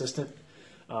as consistent.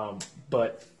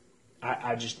 But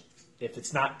I just if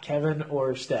it's not Kevin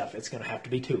or Steph, it's going to have to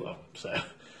be 2 of them. So,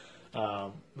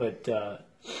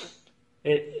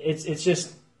 it's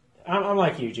just I'm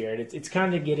like you, Jared. It's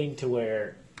kind of getting to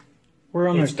where We're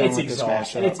almost done with this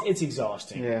exhausting. matchup. It's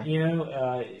exhausting.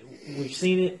 Yeah. We've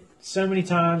seen it so many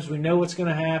times. We know what's going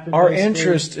to happen. Our basically.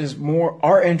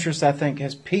 Our interest, I think,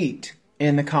 has peaked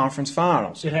in the conference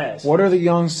finals. It has. What are the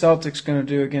young Celtics going to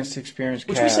do against the experienced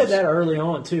Which Cavs? we said that early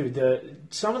on too.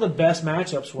 Some of the best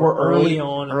matchups were early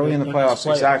on, early in the playoffs.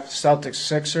 these Exactly. Celtics,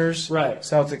 Sixers, Right.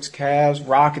 Celtics, Cavs,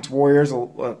 Rockets, Warriors.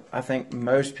 I think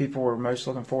most people were most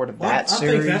looking forward to that I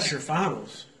series. think that's your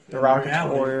finals. The in Rockets,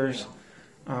 reality, Warriors.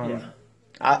 Yeah.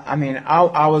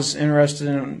 I was interested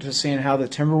in just seeing how the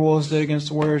Timberwolves did against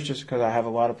the Warriors, just because I have a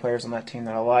lot of players on that team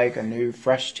that I like, a new,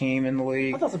 fresh team in the I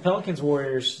league. thought the Pelicans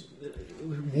Warriors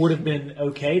would have been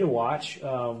okay to watch.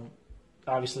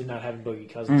 Obviously, not having Boogie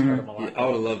Cousins hurt them a lot. I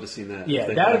would have loved to seen that. Yeah, If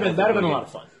they that'd had have been a Boogie. lot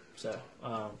of fun. So,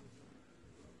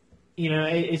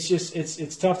 it's just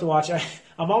it's tough to watch.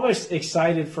 I'm almost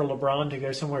excited for LeBron to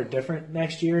go somewhere different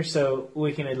next year, so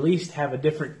we can at least have a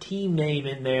different team name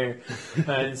in there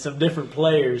and some different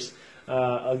players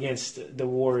against the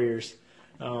Warriors.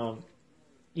 And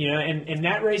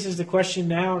that raises the question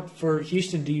now for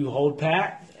Houston: do you hold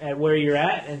pat at where you're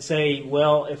at and say,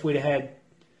 well, if we'd had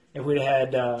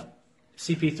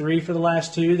CP3 for the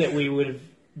last 2, that we would have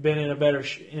been in a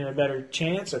better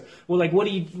chance? Or what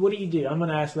do you do? I'm going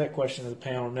to ask that question to the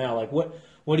panel now. Like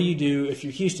what do you do if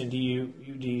you're Houston? Do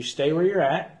you stay where you're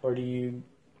at, or do you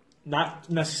not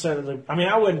necessarily? I mean,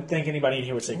 I wouldn't think anybody in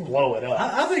here would say blow it up.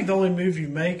 I think the only move you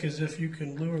make is if you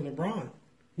can lure LeBron.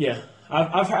 Yeah,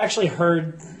 I've actually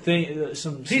heard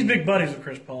some. He's big buddies with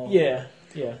Chris Paul. Yeah.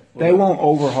 They won't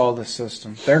overhaul the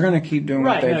system. They're going to keep doing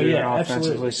what Right, they no, do yeah,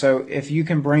 offensively. absolutely. So if you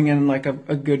can bring in like a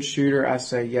good shooter, I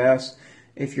say yes.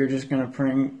 If you're just going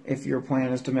to if your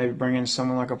plan is to maybe bring in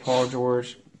someone like a Paul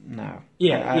George, no.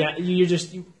 You're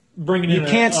just bringing in. You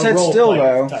can't a sit role still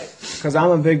player though, type. because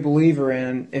I'm a big believer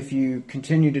in if you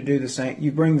continue to do the same,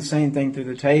 you bring the same thing through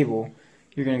the table,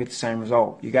 you're going to get the same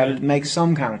result. You got to make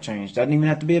some kind of change. Doesn't even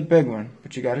have to be a big one,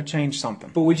 but you got to change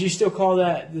something. But would you still call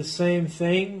that the same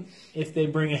thing if they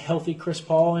bring a healthy Chris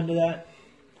Paul into that?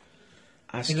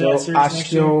 I series next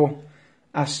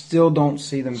still don't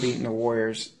see them beating the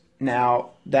Warriors. Now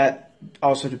that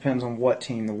also depends on what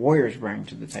team the Warriors bring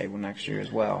to the table next year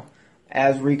as well.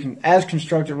 As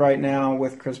constructed right now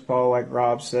with Chris Paul, like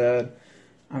Rob said,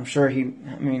 I'm sure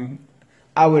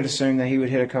I would assume that he would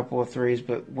hit a couple of threes,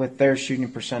 but with their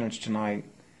shooting percentage tonight,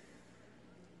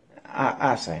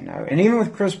 I say no. And even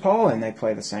with Chris Paul and they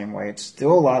play the same way, it's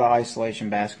still a lot of isolation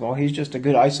basketball. He's just a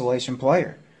good isolation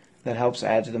player that helps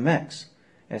add to the mix.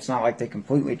 It's not like they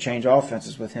completely change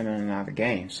offenses with him in and out of the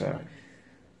game. So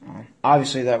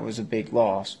obviously that was a big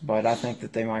loss, but I think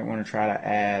that they might want to try to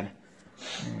add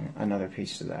another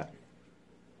piece to that.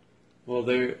 Well,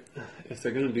 if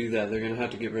they're going to do that, they're going to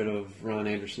have to get rid of Ron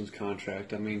Anderson's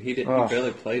contract. I mean, he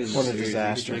barely played in the what a series.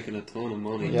 disaster. He's making a ton of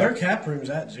money. Their cap room's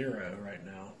at 0 right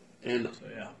now. And So,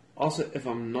 yeah. also, if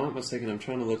I'm not mistaken, I'm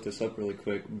trying to look this up really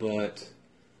quick, but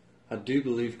I do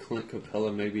believe Clint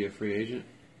Capella may be a free agent.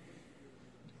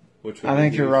 I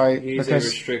think you're right, He's a because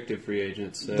restricted free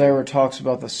agent. So. There were talks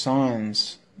about the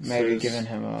Suns maybe So giving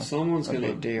him a someone's a going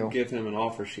big deal. to give him an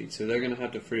offer sheet, so they're going to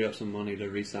have to free up some money to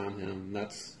re-sign him.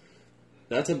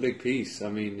 That's a big piece. I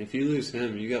mean, if you lose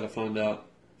him, you got to find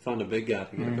a big guy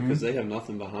to get because they have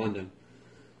nothing behind him.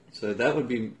 So that would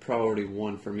be priority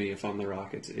one for me if I'm the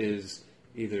Rockets, is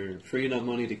either freeing up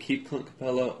money to keep Clint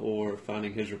Capella or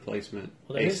finding his replacement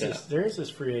Well, ASAP. there is this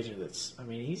free agent that's, I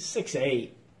mean, he's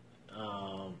 6'8".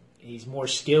 He's more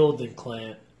skilled than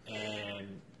Clint,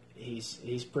 and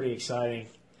he's pretty exciting.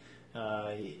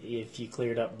 If you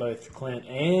cleared up both Clint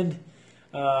and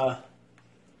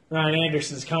Ryan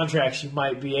Anderson's contracts, you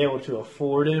might be able to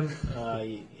afford him.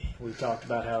 We talked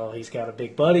about how he's got a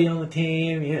big buddy on the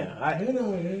team. I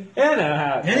know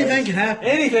how Anything can happen.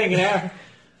 Anything can happen.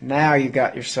 Now you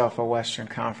got yourself a Western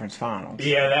Conference Finals.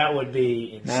 Yeah, that would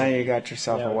be insane. Now you got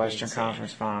yourself That a would be Western insane.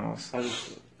 Conference Finals.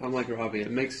 I'm like Robbie. It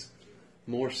makes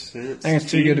more sense. I think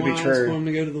it's too good to be team-wise true. for him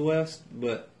to go to the West,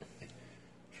 but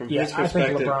from Yeah, his I think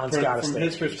perspective, LeBron's gotta from stay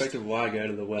his in the East. perspective, why go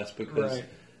to the West? Because Right.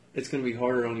 it's going to be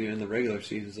harder on you in the regular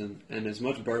season, and as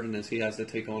much burden as he has to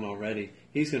take on already,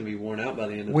 he's going to be worn out by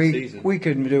the end of the season. We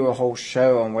could do a whole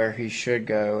show on where he should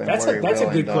go and That's where a he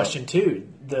will good end up. question too.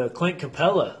 The Clint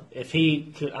Capella, if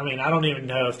he could, I mean, I don't even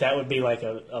know if that would be like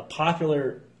a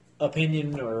popular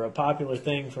opinion or a popular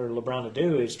thing for LeBron to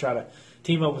do, is try to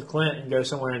team up with Clint and go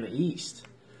somewhere in the East.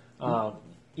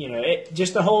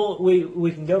 Just the whole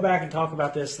we can go back and talk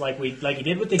about this like he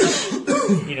did with the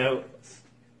Heat.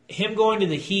 Him going to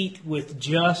the Heat with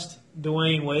just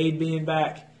Dwayne Wade being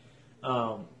back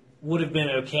would have been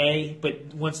okay,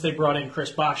 but once they brought in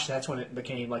Chris Bosh, that's when it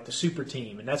became like the super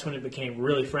team, and that's when it became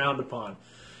really frowned upon.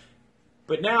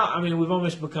 But now, I mean, we've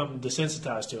almost become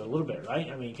desensitized to it a little bit, right?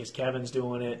 I mean, because Kevin's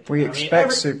doing it. We I mean,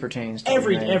 expect super teams to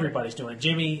be made. everybody's doing it.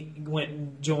 Jimmy went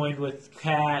and joined with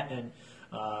Cat, and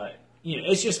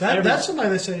it's just That's somebody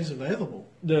they say is available.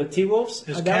 the T Wolves.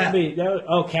 Is That Cat. would be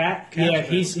Cat. Cat's Yeah, available.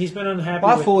 he's been unhappy.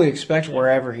 Well, I with, fully expect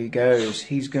wherever he goes,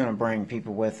 he's going to bring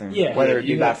people with him, Yeah. whether it be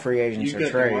You by got- free agents you've or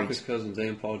got trades. DeMarcus Cousins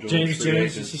and Paul George. James free Jones,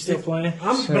 agents. is he still playing? But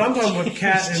I'm talking about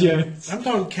Cat. Jones. I'm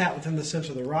talking Cat within the sense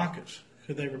of the Rockets.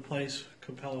 Could they replace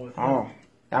Capella with him? Oh,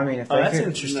 I mean, if Oh, they that's could,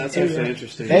 interesting. That's too, actually yeah.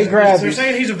 interesting. They grab- They're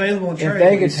saying he's available in trade.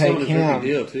 they could He's still take in a rookie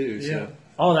him. deal too. Yeah. So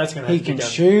Oh, that's going to He have to can be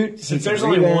done. shoot. Since he there's can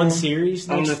only one rebound. series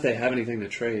I don't know next, if they have anything to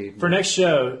trade. for next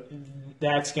show,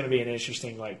 that's going to be an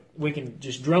interesting. Like, we can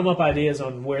just drum up ideas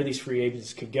on where these free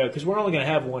agents could go, because we're only going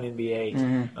to have one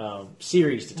NBA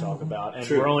series to talk about, and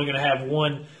True. we're only going to have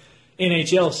one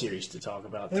NHL series to talk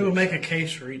about. They Too. would make a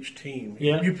case for each team.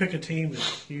 Yeah. You pick a team and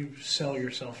you sell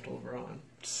yourself to LeBron.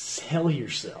 Sell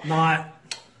yourself.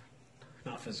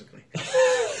 Not physically.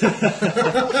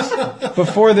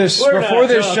 Before this We're not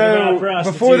talking about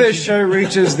before this prostitution. show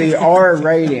reaches the R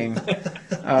rating,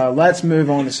 let's move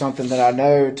on to something that I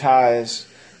know Ty is,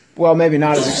 well, maybe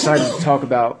not as excited to talk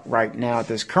about right now at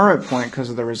this current point because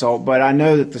of the result, but I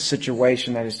know that the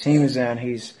situation that his team is in,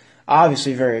 he's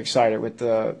obviously very excited with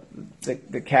the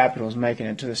Capitals making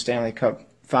it to the Stanley Cup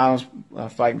Finals,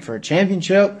 fighting for a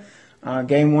championship.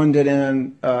 Game one did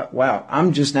end. Wow,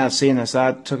 I'm just now seeing this.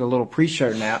 I took a little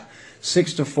pre-show nap.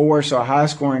 6-4, so a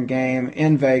high-scoring game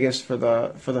in Vegas for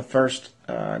the first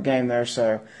game there.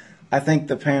 So I think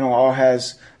the panel all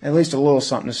has at least a little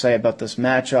something to say about this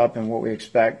matchup and what we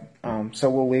expect. So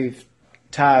we'll leave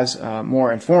Ty's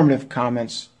more informative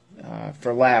comments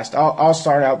for last. I'll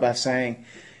start out by saying,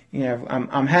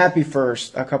 I'm happy for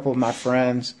a couple of my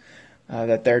friends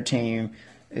that their team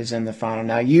is in the final.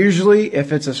 Now, usually,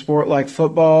 if it's a sport like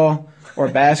football or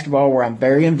basketball where I'm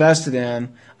very invested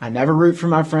in, I never root for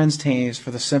my friends' teams for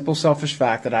the simple, selfish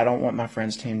fact that I don't want my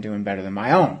friends' team doing better than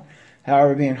my own.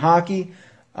 However, being hockey,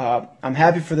 I'm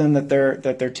happy for them that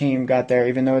their team got there,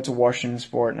 even though it's a Washington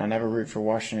sport, and I never root for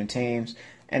Washington teams.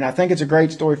 And I think it's a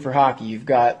great story for hockey. You've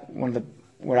got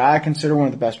what I consider one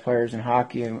of the best players in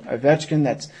hockey, Ovechkin,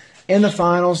 that's in the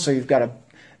finals. So you've got a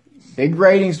big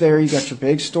ratings there. You got your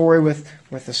big story with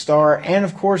the Star, and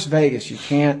of course Vegas. You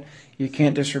can't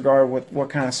disregard what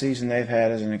kind of season they've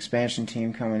had as an expansion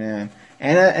team coming in,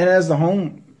 and as the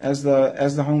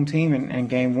home team in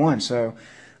game one. So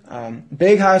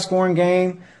big high scoring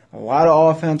game, a lot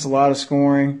of offense, a lot of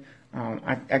scoring.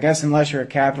 I guess unless you're a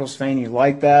Capitals fan, you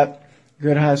like that.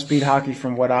 Good high speed hockey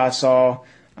from what I saw,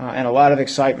 and a lot of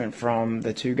excitement from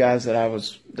the two guys that I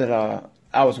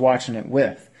was watching it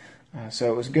with.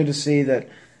 So it was good to see that.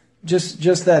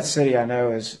 Just that city, I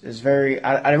know, is very.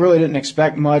 I really didn't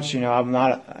expect much. I'm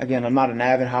not an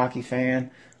avid hockey fan,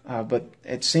 but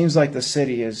it seems like the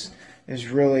city is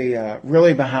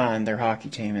really behind their hockey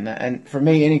team, and for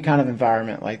me, any kind of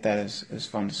environment like that is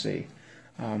fun to see.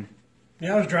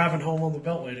 Yeah, I was driving home on the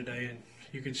Beltway today, and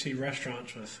you could see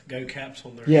restaurants with Go Caps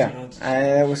on their Yeah, signs.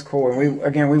 that was cool.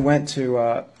 And we went to.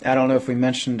 I don't know if we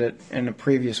mentioned it in the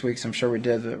previous weeks. I'm sure we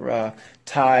did.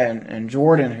 Ty and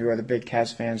Jordan, who are the big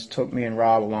Cats fans, took me and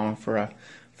Rob along for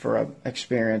a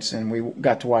experience, and we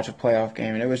got to watch a playoff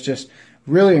game, and it was just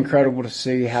really incredible to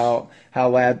see how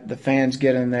loud the fans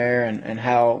get in there, and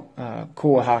how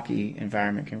cool a hockey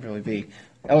environment can really be.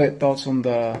 Elliot, thoughts on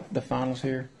the finals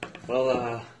here?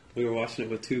 Well, we were watching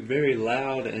it with two very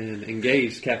loud and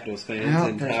engaged Capitals fans. Yeah,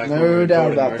 and there's Ty no Comer and doubt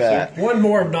Jordan about Mercer. that. One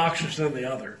more obnoxious than the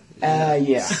other.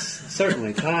 Yeah.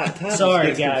 Certainly, Ty just Sorry,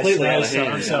 gets guys. completely out of I'm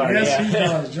hand. sorry. Yes, yeah. he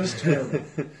does. Just terrible.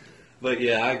 But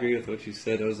yeah, I agree with what you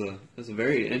said. It was a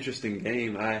very interesting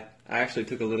game. I actually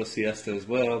took a little siesta as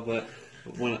well, but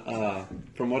when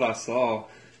from what I saw,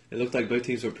 it looked like both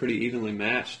teams were pretty evenly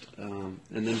matched. And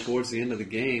then towards the end of the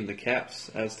game, the Caps,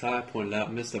 as Ty pointed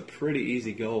out, missed a pretty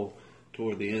easy goal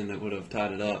toward the end that would have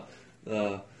tied it up.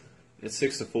 It's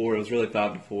 6-4. It was really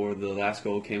 5-4. The last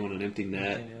goal came on an empty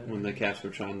net when the Caps were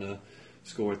trying to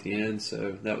score at the end.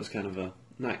 So that was kind of a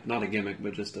not a gimmick,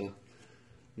 but just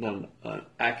not an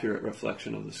accurate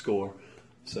reflection of the score.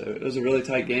 So it was a really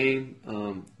tight game.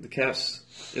 The Caps,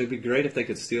 it would be great if they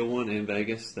could steal one in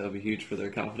Vegas. That would be huge for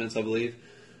their confidence, I believe,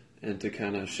 and to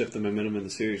kind of shift the momentum in the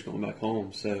series going back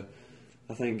home. So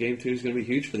I think Game 2 is going to be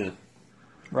huge for them.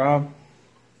 Rob?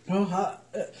 Well,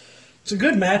 it's a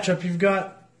good matchup. You've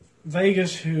got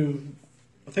Vegas, who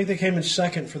I think they came in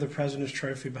second for the President's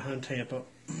Trophy behind Tampa.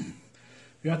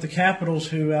 You got the Capitals,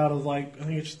 who out of I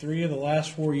think it's 3 of the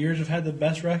last 4 years have had the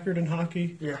best record in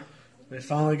hockey. Yeah. They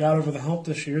finally got over the hump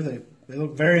this year. They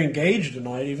look very engaged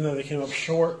tonight, even though they came up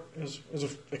short. It was an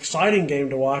exciting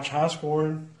game to watch, high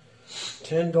scoring,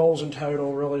 10 goals in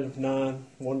total, really 9,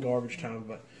 1 garbage time.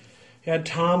 But you had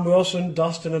Tom Wilson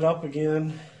dusting it up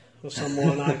again with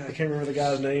someone. I can't remember the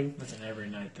guy's name. That's an every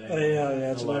night thing. Yeah,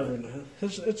 it's I love never.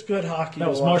 it. It's good hockey. That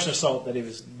to was watch. Marshall Salt that he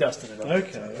was dusting it up.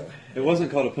 Okay. It wasn't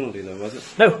called a penalty, though, was it?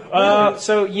 No.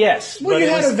 So yes. Well, but you it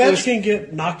had was- it was- Ovechkin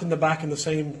get knocked in the back in the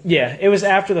same. Yeah, it was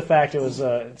after the fact. It was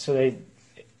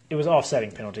it was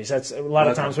offsetting penalties. That's a lot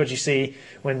of Okay. times what you see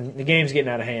when the game's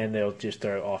getting out of hand. They'll just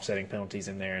throw offsetting penalties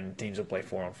in there, and teams will play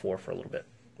 4-on-4 for a little bit.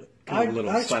 Kind of a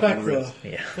little I slap on expect the the wrist.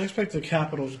 Yeah. I expect the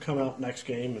Capitals to come out next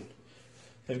game, and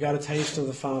they've got a taste of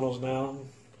the finals now.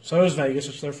 So is Vegas;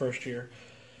 it's their first year.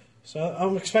 So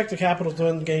I expect the Capitals to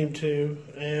win Game 2,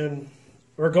 and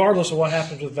regardless of what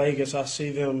happens with Vegas, I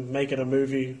see them making a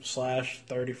movie /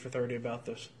 30 for 30 about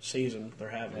this season they're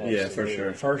having. Yeah, for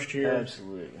sure. First year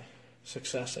Absolutely.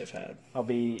 success they've had.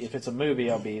 If it's a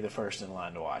movie, I'll be the first in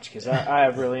line to watch because I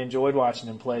have really enjoyed watching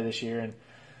them play this year. And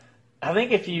I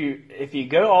think if you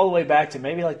go all the way back to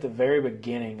maybe like the very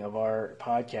beginning of our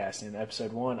podcast in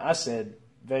episode 1, I said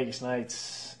Vegas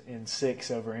Knights in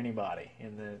 6 over anybody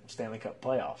in the Stanley Cup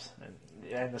playoffs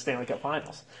and the Stanley Cup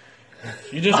finals.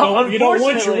 You just don't, you don't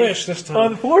want your wish this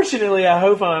time. Unfortunately, I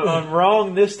hope I'm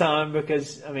wrong this time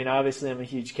because, I mean, obviously I'm a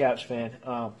huge Caps fan.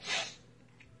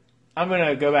 I'm going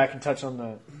to go back and touch on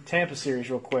the Tampa series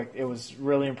real quick. It was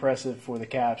really impressive for the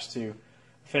Caps to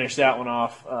finish that one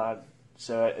off.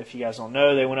 So if you guys don't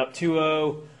know, they went up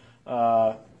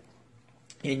 2-0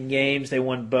 in games. They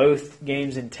won both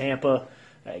games in Tampa.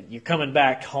 You're coming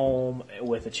back home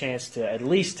with a chance to at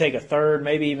least take a third,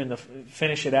 maybe even to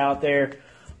finish it out there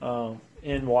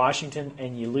in Washington,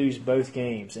 and you lose both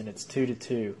games, and it's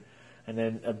 2-2. And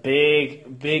then a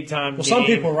big time Well, game. some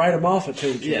people write them off at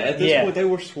 2. Yeah, at this Yeah. point, they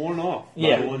were sworn off.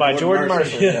 By Jordan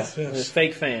Mercer. Yes, Yeah. yes. He's a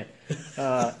fake fan.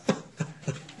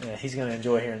 Yeah, he's going to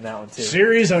enjoy hearing that one, too.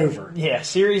 Series over. Yeah,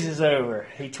 series is over.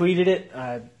 He tweeted it.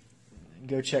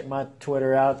 Go check my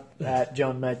Twitter out at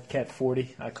JohnMedcat40.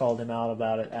 I called him out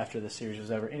about it after the series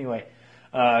was over. Anyway,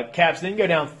 Caps then go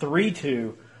down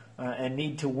 3-2 and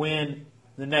need to win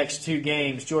the next 2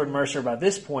 games. Jordan Mercer, by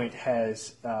this point,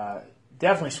 has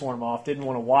definitely sworn him off. Didn't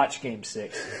want to watch Game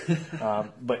 6.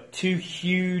 But 2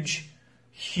 huge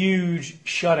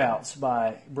shutouts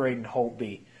by Braden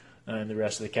Holtby and the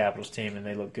rest of the Capitals team, and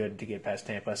they look good to get past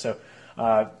Tampa. So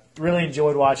really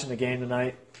enjoyed watching the game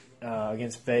tonight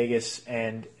against Vegas.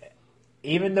 And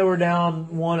even though we're down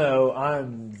 1-0,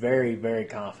 I'm very, very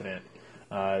confident.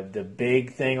 The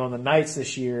big thing on the Knights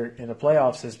this year in the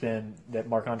playoffs has been that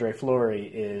Marc-Andre Fleury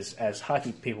is, as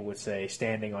hockey people would say,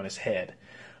 standing on his head.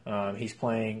 He's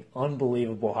playing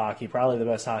unbelievable hockey, probably the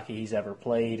best hockey he's ever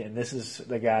played, and this is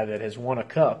the guy that has won a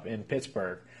cup in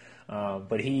Pittsburgh.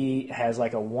 But he has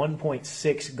like a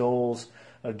 1.6 goals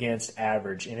against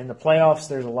average. And in the playoffs,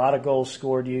 there's a lot of goals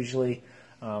scored usually.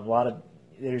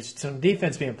 There's some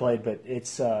defense being played, but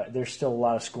there's still a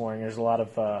lot of scoring. There's a lot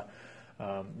of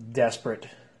desperate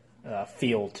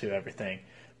feel to everything.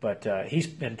 but he's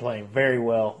been playing very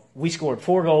well. We scored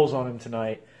 4 goals on him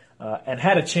tonight. And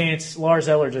had a chance. Lars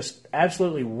Eller just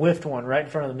absolutely whiffed one right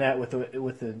in front of the net with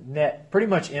the net pretty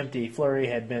much empty. Fleury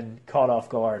had been caught off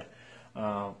guard.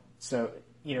 So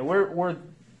we're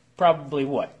probably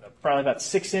about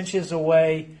 6 inches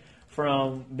away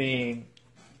from being,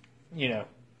 The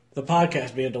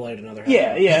podcast being delayed another half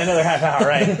yeah, hour. yeah, another half hour,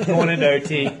 right? Going into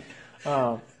OT.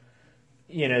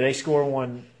 They score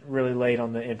one really late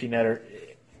on the empty netter.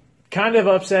 Kind of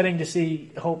upsetting to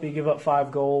see Holtby give up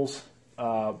 5 goals.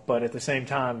 But at the same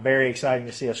time, very exciting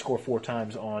to see us score 4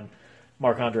 times on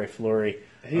Marc-Andre Fleury.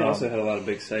 He also had a lot of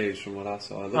big saves from what I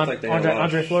saw. It looked like they had a lot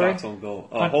Andre of Fleury? shots on goal.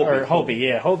 Holtby,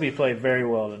 yeah. Holtby played very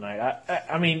well tonight.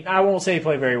 I mean, I won't say he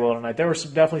played very well tonight. There were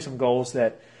definitely some goals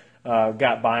that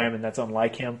got by him, and that's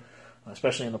unlike him,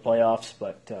 especially in the playoffs.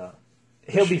 But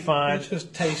he'll be fine. It's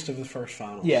just taste of the first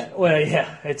finals. Yeah, well,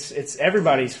 yeah. It's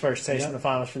everybody's first taste in the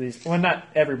finals for these. Well, not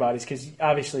everybody's, because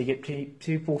obviously you get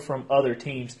people from other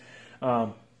teams.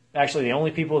 Actually, the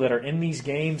only people that are in these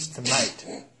games tonight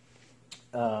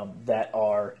that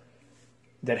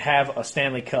have a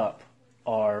Stanley Cup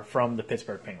are from the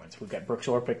Pittsburgh Penguins. We've got Brooks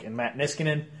Orpik and Matt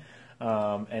Niskanen,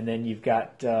 and then you've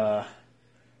got I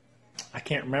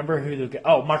can't remember who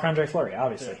Marc-Andre Fleury,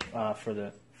 obviously, for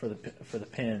the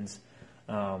Pens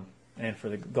and for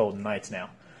the Golden Knights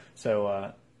now.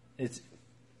 So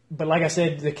but like I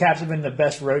said, the Caps have been the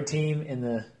best road team in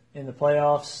the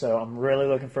playoffs, so I'm really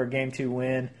looking for a Game 2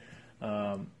 win.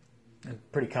 I'm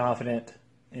pretty confident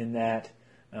in that.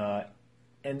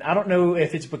 And I don't know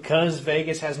if it's because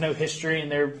Vegas has no history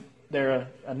and they're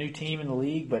a new team in the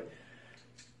league, but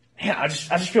yeah, I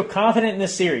just feel confident in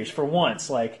this series for once.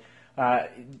 Like the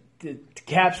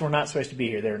Caps were not supposed to be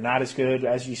here. They're not as good.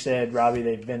 As you said, Robbie,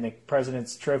 they've been the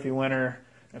President's Trophy winner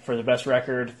for the best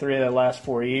record 3 of the last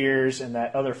 4 years, and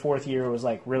that other 4th year was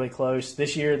like really close.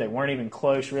 This year they weren't even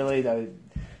close really.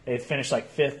 They finished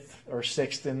like 5th or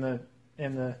 6th in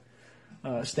the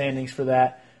standings for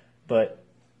that. But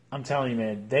I'm telling you,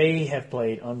 man, they have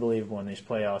played unbelievable in these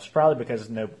playoffs, probably because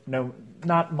of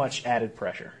not much added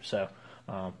pressure. So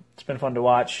it's been fun to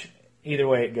watch. Either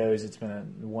way it goes, it's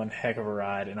been one heck of a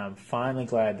ride, and I'm finally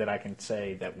glad that I can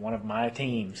say that one of my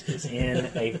teams is in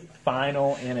a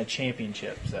final and a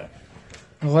championship. So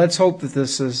Well, let's hope that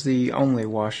this is the only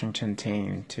Washington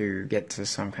team to get to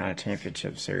some kind of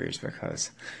championship series,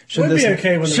 because It would be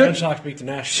okay when the Red Sox beat the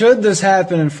Nationals. should this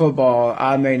happen in football,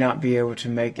 I may not be able to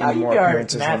make any more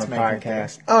appearances on the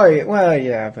podcast. Oh, yeah, well,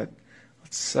 yeah, but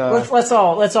let's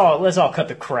all cut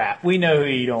the crap. We know who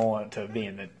you don't want to be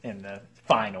in the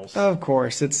finals. of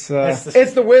course, it's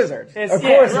the Wizards. Of course, it's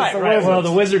the Wizards. Well,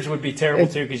 the Wizards would be terrible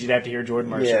too, because you'd have to hear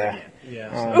Jordan Mercer again.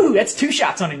 Yeah. Ooh, that's 2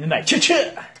 shots on him tonight.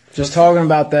 Cha-cha! Just talking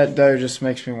about that, though, just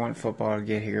makes me want football to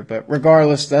get here. But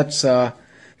regardless, that's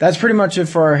pretty much it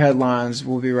for our headlines.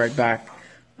 We'll be right back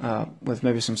with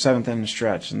maybe some 7th inning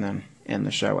stretch and then end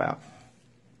the show out.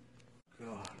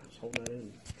 God, let's hold that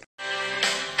in.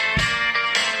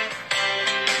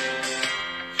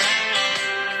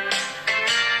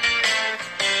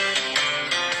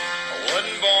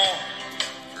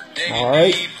 All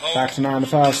right, back to 9 to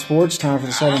 5 Sports. Time for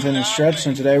the 7th inning stretch,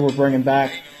 and today we're bringing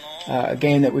back a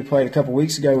game that we played a couple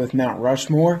weeks ago with Mount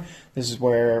Rushmore. This is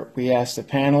where we asked the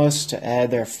panelists to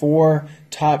add their 4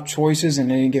 top choices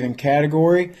in any given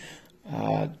category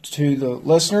to the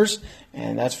listeners,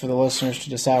 and that's for the listeners to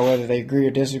decide whether they agree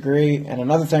or disagree. And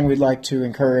another thing we'd like to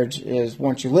encourage is,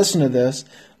 once you listen to this,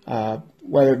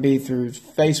 whether it be through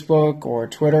Facebook or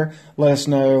Twitter, let us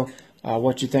know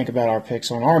what you think about our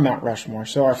picks on our Mount Rushmore.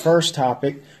 So our first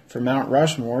topic for Mount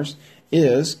Rushmores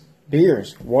is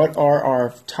beers. What are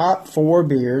our top 4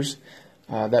 beers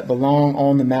that belong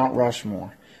on the Mount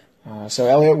Rushmore? So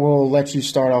Elliot, we'll let you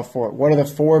start off for it. What are the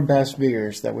 4 best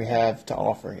beers that we have to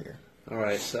offer here? All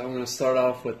right, so I'm going to start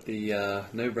off with the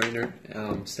no-brainer.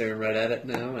 I'm staring right at it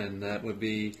now, and that would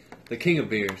be the king of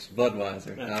beers,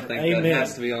 Budweiser. I think Amen. that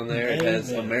has to be on there. It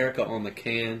has Amen. America on the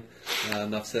can.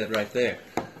 Enough said right there.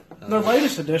 The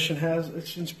latest edition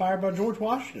it's inspired by George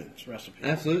Washington's recipe.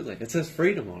 Absolutely. It says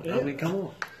freedom on it. Yeah. I mean, come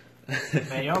on.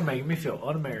 Man, y'all making me feel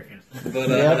un-American.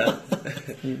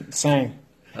 But Same.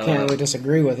 I can't really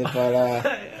disagree with it, but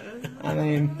I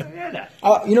mean, Yeah.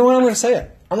 you know what? I'm going to say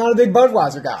it. I'm not a big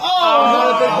Budweiser guy.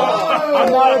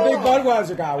 I'm not a big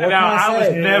Budweiser guy. What No, can I I was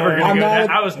say? never going to I'm go not that.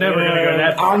 a- I was never going to go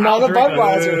that far. I'm not a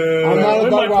Budweiser. I'm not a We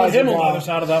might put him on the Budweiser other guy.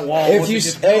 side of that wall. If once you he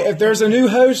gets if there's a new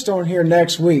host on here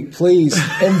next week, please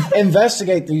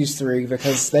investigate these three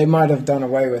because they might have done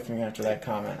away with me after that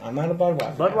comment. I'm not a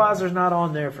Budweiser. guy. Budweiser's not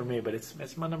on there for me, but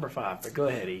it's my number 5. But go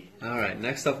ahead, E. All right,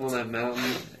 next up on that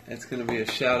mountain, it's going to be a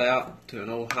shout out to an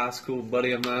old high school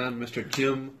buddy of mine, Mr.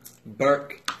 Jim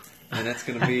Burke, and that's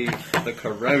going to be the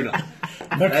Corona.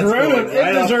 The Corona,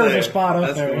 it deserves a spot up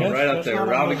That's there. going right up That's there. not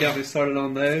Robbie on got me started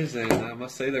on those, and I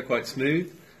must say they're quite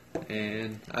smooth,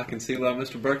 and I can see why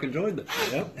Mr. Burke enjoyed them.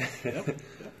 Yep.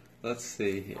 Let's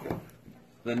see here.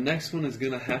 The next one is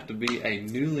going to have to be a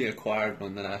newly acquired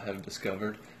one that I have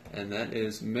discovered, and that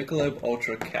is Michelob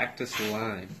Ultra Cactus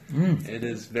Lime. It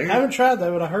is very. I haven't tried that,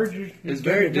 but I heard you. It's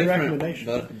gave very it your different,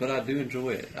 recommendation. but I do enjoy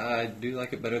it. I do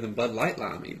like it better than Bud Light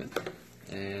Lime even.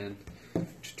 And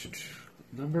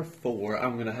number 4,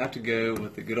 I'm going to have to go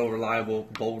with the good old reliable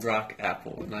Bold Rock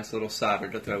Apple. A nice little cider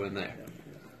to throw in there.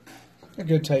 A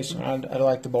good taste one. I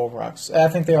like the Bold Rocks. I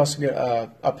think they also get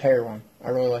a pear one. I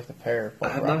really like the pear. I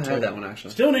Bold have Rock not too. had that one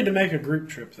actually. Still need to make a group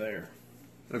trip there.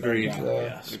 Agreed.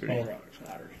 Yes, Agreed. Bull Rock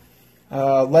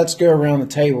cider. Let's go around the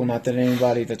table. Not that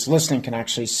anybody that's listening can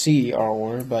actually see our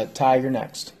order, but Ty, you're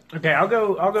next. Okay, I'll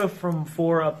go from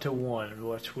 4 up to 1,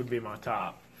 which would be my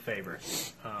top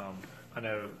favorite. I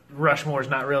know Rushmore's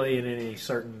not really in any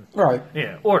certain Right.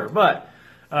 order, but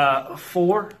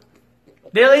 4,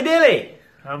 Dilly Dilly.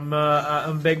 I'm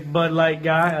a big Bud Light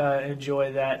guy.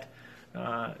 Enjoy that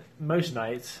most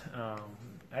nights.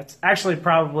 That's actually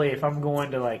probably if I'm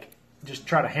going to like just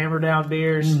try to hammer down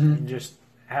beers and just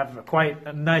have quite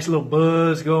a nice little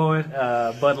buzz going.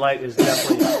 Bud Light is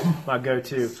definitely my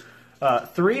go-to.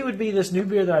 3 would be this new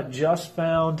beer that I just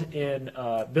found in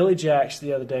Billy Jack's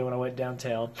the other day when I went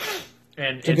downtown.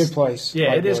 And It's a good place. Yeah,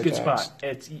 like it is a Billy good Jack's. spot.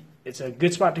 It's a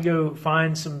good spot to go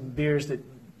find some beers that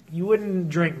you wouldn't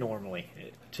drink normally,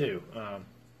 too.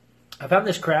 I found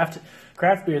this craft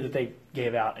beer that they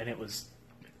gave out, and it was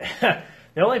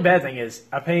the only bad thing is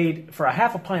I paid for a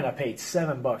half a pint. I paid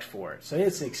 $7 for it, so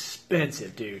it's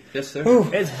expensive, dude. Yes, sir.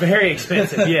 It's very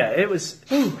expensive. Yeah, it was.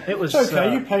 It was. It's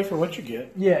okay. You pay for what you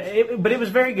get. Yeah, but it was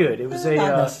very good. It was Not it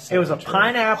necessarily was a true.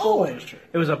 pineapple. Always true.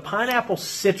 It was a pineapple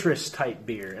citrus type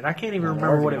beer, and I can't even Well,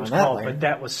 remember what it arguing was on that, called, Larry. but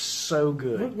that was so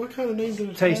good. What kind of name did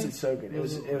it Tasted have? so good. It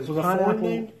was Was it a foreign pineapple.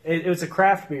 name? It was a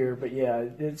craft beer, but yeah,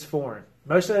 it's foreign.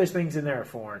 Most of those things in there are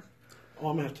foreign. Oh,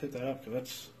 I'm gonna have to take that up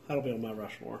because that'll be on my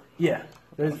Rushmore. Yeah,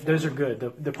 those are good.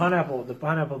 The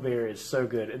pineapple beer is so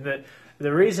good, and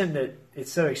the reason that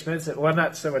it's so expensive. Well,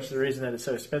 not so much the reason that it's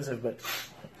so expensive, but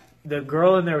the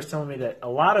girl in there was telling me that a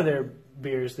lot of their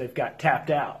beers they've got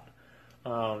tapped out.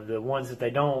 The ones that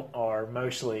they don't are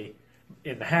mostly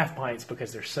in the half pints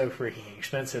because they're so freaking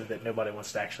expensive that nobody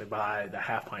wants to actually buy the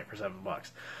half pint for $7,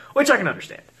 which I can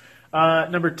understand.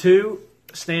 Number 2,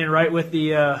 staying right with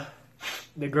the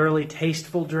girly,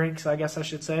 tasteful drinks, I guess I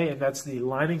should say, and that's the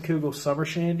Leinenkugel Summer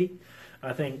Shandy.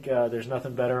 I think there's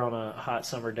nothing better on a hot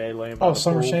summer day laying by Oh, the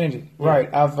Summer pool. Shandy. Yeah. Right.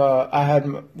 I had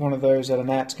one of those at a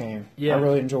Nats game. Yeah, I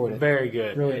really enjoyed it. Very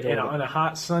good. Really enjoyed it. On a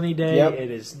hot sunny day, Yep. it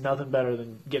is nothing better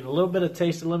than getting a little bit of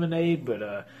taste of lemonade,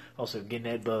 but also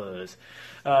getting that buzz.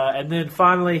 And then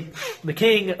finally, the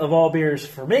king of all beers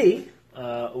for me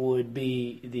would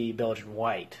be the Belgian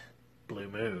White Blue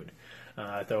Moon.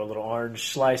 Throw a little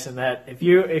orange slice in that. If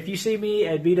you see me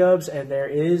at B-Dubs and there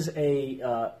is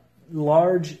a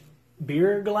large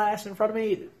beer glass in front of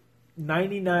me,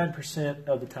 99%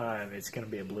 of the time it's going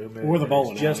to be a Blue Moon. Or the And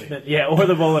bowling it's just alley. been, or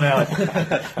the bowling alley.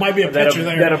 Might be a that picture a,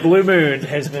 there. that a Blue Moon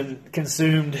has been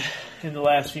consumed in the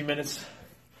last few minutes.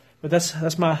 But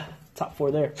that's my top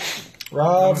 4 there.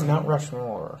 Rob's Mount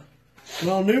Rushmore.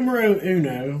 Well, numero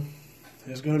uno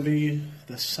is going to be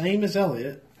the same as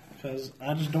Elliot because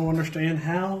I just don't understand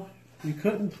how you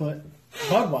couldn't put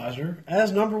Budweiser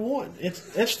as number 1.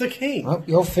 It's the king. Well,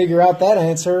 you'll figure out that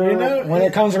answer You know, when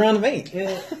it comes around to me.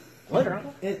 Later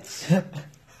on. It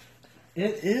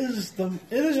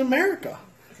is America.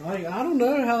 Like I don't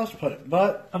know how else to put it,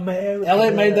 but America.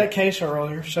 Elliot made that case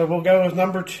earlier, so we'll go with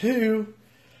number 2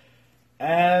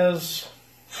 as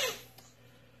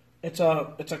it's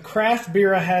a craft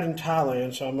beer I had in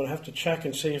Thailand, so I'm gonna have to check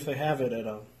and see if they have it at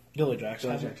Billy Jack's.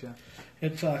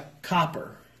 It's a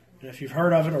Copper. And if you've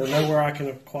heard of it or know where I can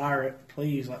acquire it,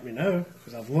 please let me know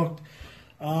because I've looked.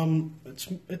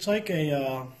 It's like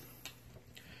it's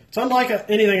unlike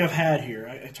anything I've had here.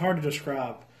 It's hard to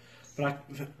describe, but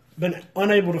I've been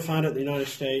unable to find it in the United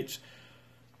States.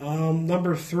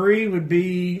 Number 3 would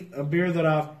be a beer that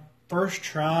I first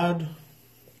tried. I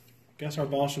guess our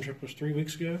Boston trip was 3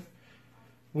 weeks ago.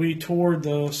 we toured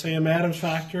the Sam Adams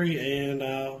factory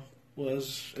and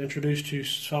was introduced to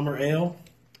Summer Ale,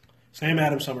 Sam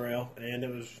Adams Summer Ale, and it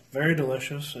was very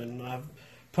delicious. And I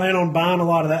plan on buying a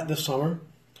lot of that this summer.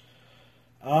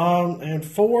 And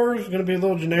 4 is going to be a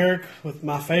little generic with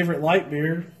my favorite light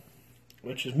beer,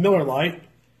 which is Miller Lite.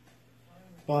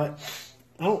 But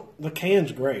the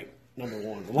can's great. Number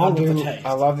 1, along with the taste.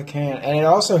 I love the can, and it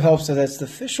also helps that it's the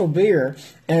official beer.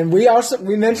 And we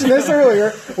mentioned this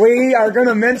earlier. We are going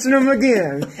to mention them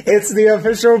again. It's the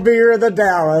official beer of the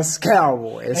Dallas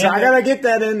Cowboys. So I got to get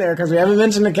that in there because we haven't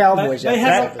mentioned the Cowboys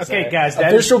yet. Okay, guys.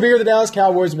 Official beer of the Dallas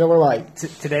Cowboys, Miller Lite.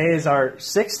 Today is our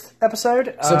 6th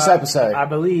episode. 6th episode. I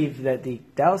believe that the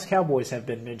Dallas Cowboys have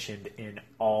been mentioned in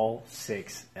all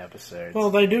 6 episodes.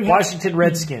 Well, they do have Washington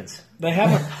Redskins. They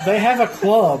have a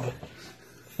club.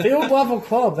 Field level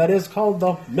club that is called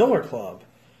the Miller Club,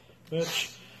 but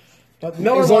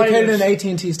Miller It's Lite located is,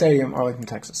 in AT&T Stadium, Arlington,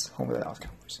 Texas, home of the Dallas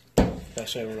Cowboys.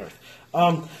 That's over north.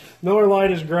 Miller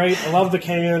Lite is great. I love the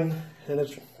can, and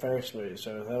it's very smooth.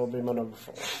 So that'll be my number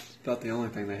 4. It's about the only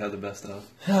thing they have the best of.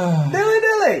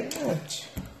 Dilly.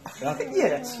 Yes. Got the You know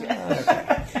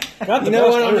best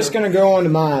what? I'm beer. just going to go on to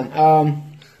mine.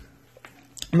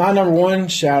 My number 1,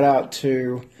 shout out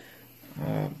to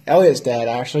Elliot's dad,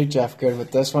 actually, Jeff Good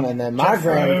with this one, and then my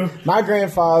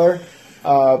grandfather.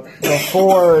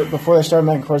 Before they started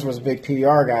making Coors, was a big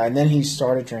PBR guy, and then he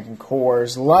started drinking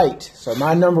Coors Light. So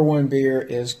my number 1 beer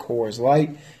is Coors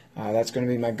Light. That's going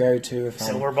to be my go-to if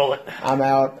Silver bullet. I'm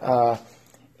out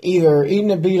either eating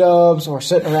the B-dubs or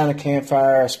sitting around a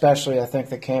campfire. Especially, I think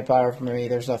the campfire for me,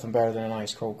 there's nothing better than a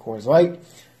nice cold Coors Light.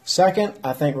 Second,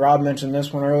 I think Rob mentioned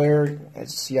this one earlier.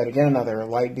 It's yet again another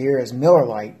light beer is Miller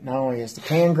Lite. Not only is the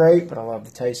can great, but I love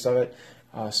the taste of it.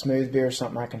 Smooth beer,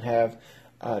 something I can have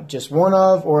just one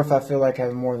of, or if I feel like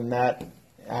having more than that,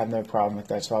 I have no problem with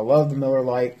that. So I love the Miller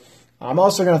Lite. I'm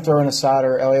also going to throw in a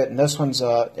cider, Elliot, and this one's,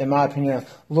 in my opinion, a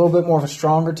little bit more of a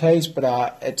stronger taste,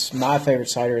 but it's my favorite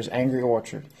cider is Angry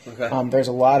Orchard. Okay. There's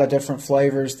a lot of different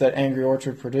flavors that Angry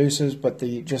Orchard produces, but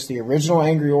the original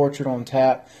Angry Orchard on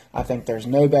tap, I think there's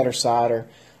no better cider,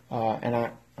 and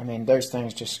I mean those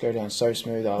things just go down so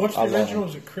smooth. What's I the love original? them.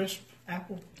 Is it Crisp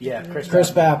Apple? Yeah,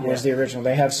 Crisp Apple is the original.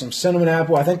 They have some cinnamon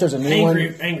apple. I think there's a new one.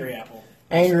 Angry Apple.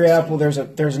 Angry Apple. There's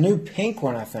a new pink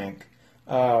one, I think.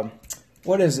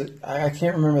 What is it? I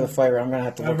can't remember the flavor. I'm gonna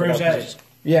have to look it up. Rosé.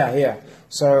 Yeah.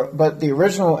 So, but the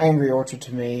original Angry Orchard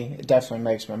to me, it definitely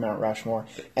makes my Mount Rushmore.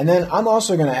 And then I'm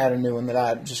also going to add a new one that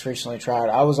I just recently tried.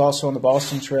 I was also on the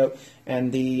Boston trip,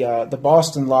 and the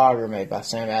Boston Lager made by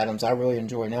Sam Adams, I really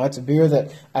enjoy. Now, it's a beer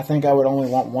that I think I would only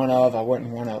want one of. I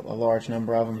wouldn't want a large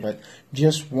number of them, but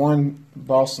just one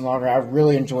Boston Lager. I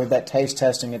really enjoyed that taste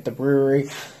testing at the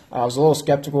brewery. I was a little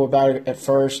skeptical about it at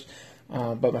first,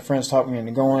 but my friends talked me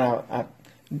into going.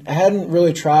 I hadn't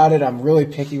really tried it. I'm really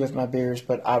picky with my beers,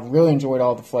 but I really enjoyed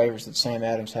all the flavors that Sam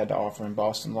Adams had to offer, and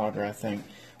Boston Lager, I think,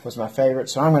 was my favorite.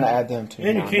 So I'm going to add them to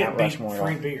And you my can't Mount beat Rushmore.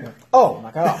 free beer. Oh,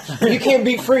 my gosh. You can't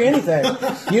beat free anything.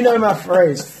 You know my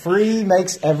phrase, free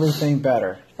makes everything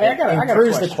better. Hey, I got a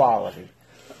improves the question. quality.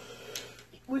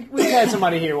 We've had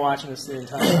somebody here watching us the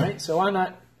entire night, so why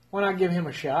not give him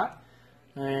a shot?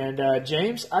 And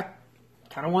James, I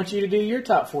kind of want you to do your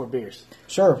top 4 beers.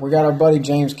 Sure. We got our buddy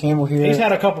James Campbell here. He's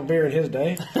had a couple beer in his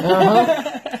day.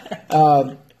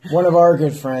 One of our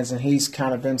good friends, and he's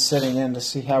kind of been sitting in to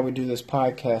see how we do this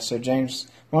podcast. So, James,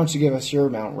 why don't you give us your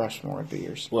Mount Rushmore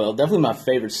beers? Well, definitely my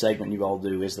favorite segment you all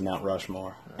do is the Mount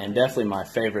Rushmore. And definitely my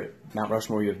favorite Mount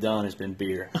Rushmore you've done has been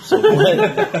beer. So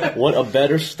what a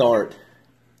better start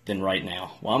than right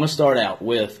now. Well, I'm going to start out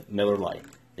with Miller Lite.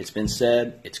 It's been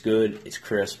said, it's good, it's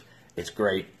crisp, it's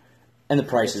great, and the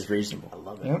price is reasonable. I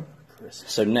love it. Yep.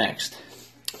 So next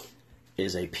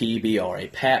is a PBR, a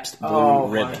Pabst Blue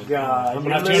Ribbon. My God! I'm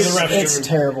gonna have to go to the restroom. It's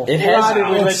terrible. It Why did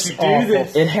we let It's you do awful.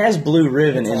 this? It has Blue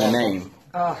Ribbon in the name.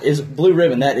 Is Blue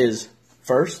Ribbon, that is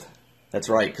first? That's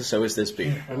right, because so is this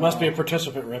beer. It must be a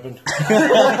participant ribbon.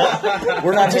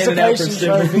 We're not handing out Participation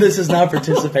trophy. This is not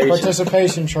participation.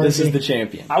 Participation trophy. This is the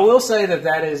champion. I will say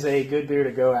that is a good beer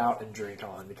to go out and drink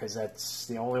on because that's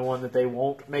the only one that they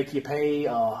won't make you pay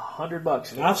 $100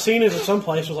 for. I've seen it at some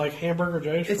places like Hamburger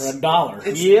Joe's for It's-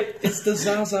 $1. Yep. It's the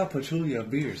Zaza Pachulia of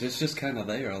beers. It's just kind of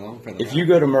there along for the If you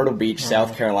go to Myrtle Beach,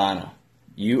 South Carolina,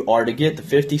 you are to get the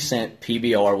 50-cent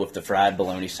PBR with the fried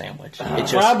bologna sandwich. It Fried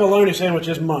just, bologna sandwich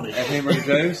is money. At Hamburger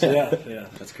Joe's? Yeah.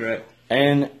 That's correct.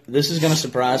 and this is going to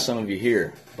surprise some of you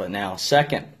here, but now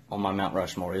second on my Mount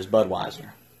Rushmore is Budweiser.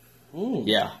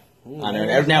 Yeah. I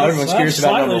know. Now everyone's curious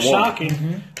about number one. Slightly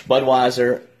shocking.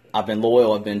 Budweiser, I've been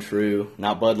loyal. I've been true.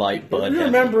 Not Bud Light, Bud You're a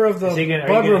Heavy. member of the Is he gonna- are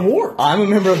Bud you gonna- Rewards. I'm a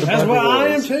member of the That's Bud what I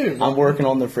am Rewards. too. I'm working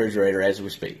on the refrigerator as we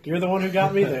speak. You're the one who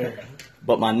got me there.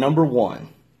 But my number one,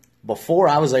 before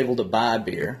I was able to buy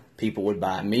beer, people would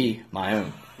buy me my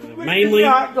own. mainly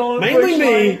Busch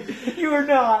me. Light. You are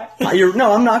not.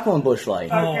 No, I'm not going Busch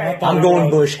Light. Okay. I'm going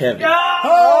Busch Heavy.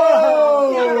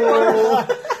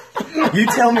 You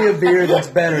tell me a beer that's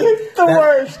better. The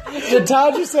worst. Did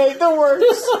Todd just say the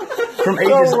worst? From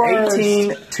ages worst.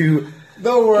 18 to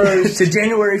The worst. to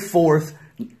January 4th,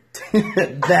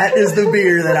 that is the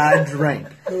beer that I drank.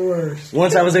 The worst.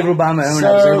 Once I was able to buy my own,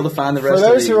 I was able to find the rest for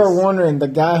those of who are these. wondering, the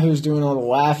guy who's doing all the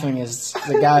laughing is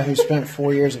the guy who spent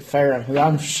 4 years at Ferrum, who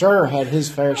I'm sure had his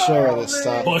fair share of this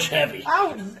stuff. Bush Heavy.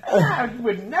 I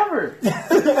would never.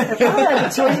 If I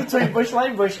had a choice between Busch Light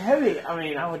and Busch Heavy, I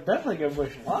mean, I would definitely go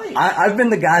Busch Light. I've been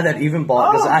the guy that even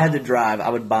bought, because I had to drive, I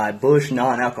would buy Busch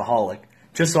non-alcoholic,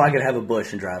 just so I could have a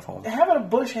Busch and drive home. Having a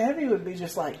Busch Heavy would be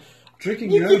just like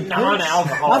Drinking you your get own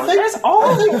non-alcoholic. I think That's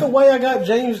all. I think the way I got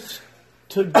James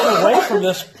to get away from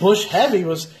this Bush Heavy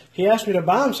was he asked me to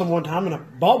buy him some one time and I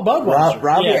bought Budweiser.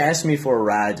 Robbie Yeah. asked me for a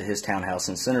ride to his townhouse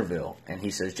in Centerville, and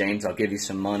he says, James, I'll give you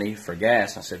some money for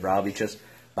gas. I said, Robbie, just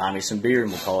buy me some beer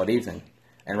and we'll call it even.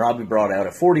 And Robbie brought out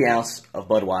a 40-ounce of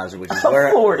Budweiser, which is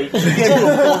where 40. You gave him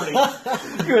a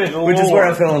 40. Good which is where I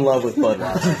Lord. fell in love with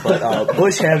Budweiser. But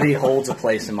Busch Heavy holds a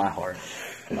place in my heart.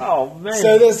 Oh man.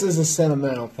 So this is a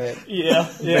sentimental pick. Yeah,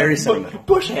 Very sentimental.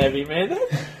 Busch Heavy, man.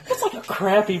 That's like a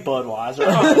crappy Budweiser.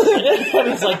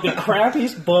 It's like the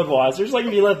crappiest Budweiser. It's like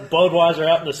if you left Budweiser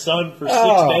out in the sun for 6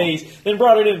 Oh. days, then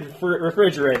brought it in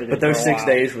refrigerated. But those 6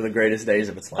 days were the greatest days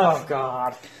of its life. Oh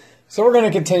God. So we're going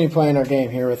to continue playing our game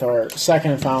here with our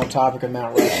second and final topic of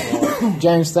Mount Rushmore.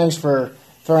 James, thanks for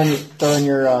throwing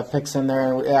your picks in there,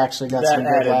 and we actually got That some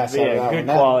good added, laughs out of yeah, that good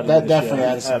one. quality That to the definitely show.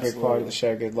 added some good Absolutely. quality to the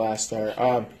show. Good laughs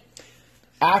there.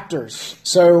 Actors.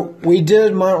 So we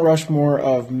did Mount Rushmore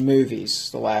of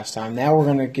movies the last time. Now we're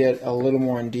going to get a little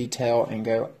more in detail and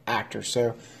go actors.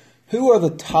 So who are the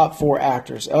top 4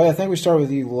 actors? Oh, I think we started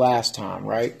with you last time,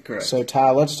 right? Correct. So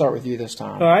Ty, let's start with you this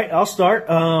time. All right, I'll start.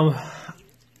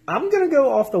 I'm going to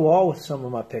go off the wall with some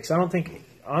of my picks. I don't think,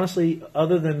 honestly,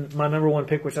 other than my number one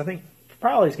pick, which I think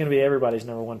probably is going to be everybody's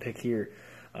number one pick here.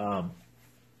 But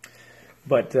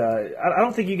I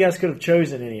don't think you guys could have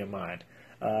chosen any of mine.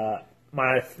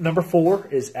 My number 4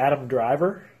 is Adam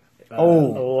Driver. A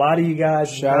lot of you guys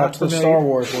Shout not out to the familiar. Star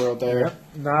Wars world there. Yep.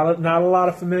 Not a lot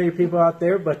of familiar people out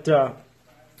there, but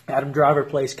Adam Driver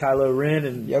plays Kylo Ren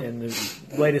in the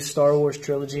latest Star Wars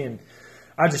trilogy, and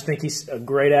I just think he's a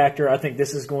great actor. I think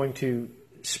this is going to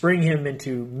spring him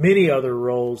into many other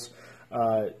roles.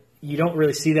 You don't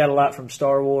really see that a lot from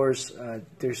Star Wars.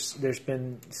 There's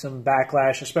been some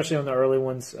backlash, especially on the early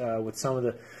ones, with some of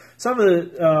the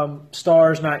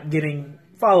stars not getting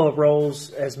follow-up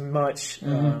roles as much.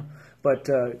 But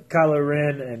Kylo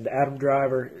Ren and Adam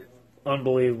Driver,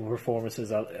 unbelievable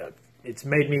performances. It's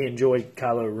made me enjoy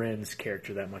Kylo Ren's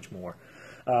character that much more.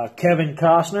 Kevin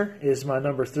Costner is my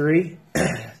number 3.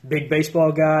 Big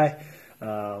baseball guy.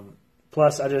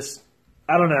 Plus, I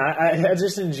don't know. I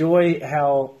just enjoy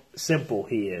how simple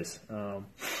he is.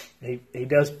 He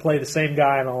does play the same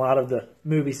guy in a lot of the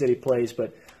movies that he plays,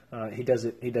 but he does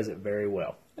it very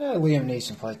well. Liam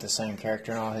Neeson played the same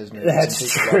character in all his movies. That's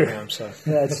and people true. love him, so.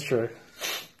 That's true.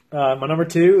 My number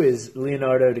 2 is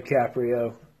Leonardo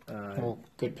DiCaprio. Well,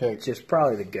 good pick. Just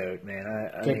probably the GOAT, man.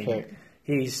 I Good mean, pick.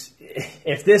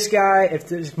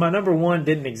 if my number 1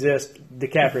 didn't exist,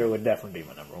 DiCaprio would definitely be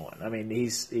my number 1. I mean,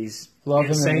 he's Love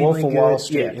him in insanely Wolf of good. Wall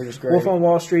Street. Yeah. He was great. Wolf on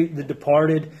Wall Street, The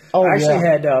Departed. Oh, I actually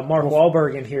yeah. had Mark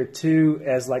Wahlberg in here too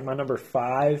as like my number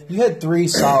 5. You had 3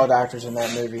 solid actors in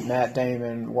that movie: Matt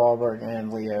Damon, Wahlberg,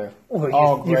 and Leo. Well,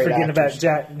 All you're great forgetting actors.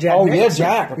 about Jack. Oh, yeah, Nicholson,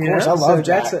 Jack, of you course. know? I love So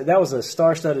Jack. that was a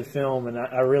star-studded film, and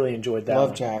I really enjoyed that Love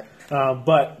one. Jack.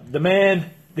 But the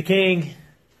man, the king,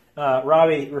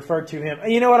 Robbie referred to him.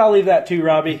 You know what? I'll leave that to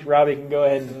Robbie. Robbie can go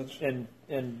ahead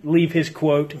and leave his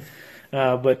quote.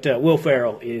 But Will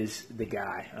Ferrell is the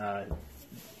guy.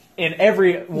 In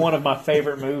every one of my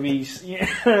favorite movies,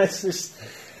 it's just,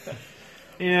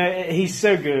 he's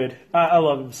so good. I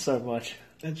love him so much.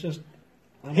 It's just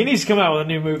He needs to come out with a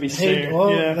new movie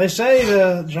soon. they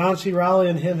say John C. Reilly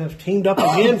and him have teamed up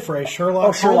again for a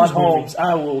Sherlock Sherlock Holmes Holmes.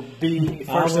 I will be movie.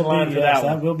 first in line for Yes,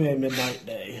 that one. will be a midnight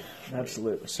day.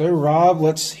 Absolutely. So, Rob,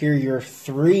 let's hear your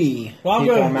 3 Well, I'll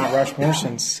people go- on Mount Rushmore,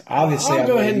 since obviously I'll I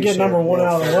go believe ahead and you get share number 1 Will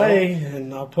out of the Ferrell. way,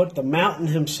 and I'll put the mountain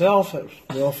himself at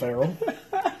Will Ferrell.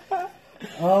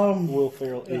 Will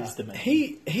Ferrell is the man.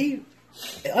 He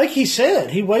like he said,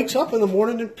 he wakes up in the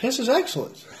morning and pisses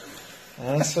excellence.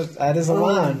 That is a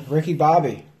line. Ricky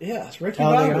Bobby. Yes, Ricky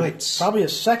Talladega Bobby. Nights. Probably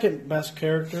his second best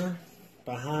character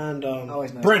behind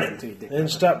always know Brennan Step 2, Dick in Brennan.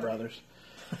 Step Brothers.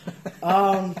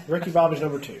 Ricky Bobby's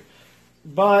number 2.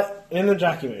 But in the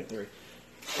Jackie Moon 3.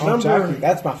 Jackie,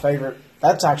 that's my favorite.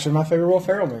 That's actually my favorite Will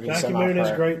Ferrell movie. Jackie Moon is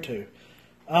great too.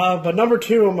 But number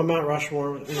 2 on my Mount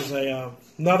Rushmore is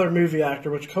another movie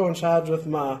actor, which coincides with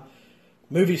my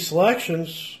movie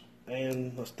selections.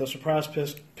 And the surprise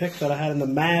pick that I had in The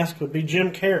Mask would be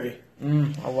Jim Carrey.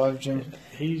 I love Jim.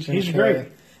 He's Carrey. great.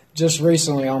 Just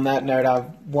recently, on that note, I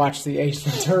watched the Ace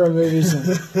Ventura movies, and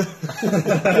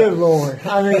good lord!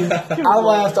 I mean, I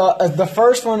laughed. The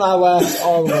first one, I laughed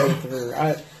all the way through.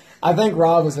 I think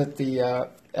Rob was at the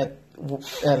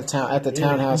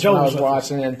townhouse Joe when I was was with us.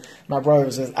 watching, and my brother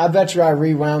was. I bet you I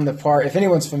rewound the part. If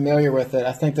anyone's familiar with it,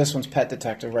 I think this one's Pet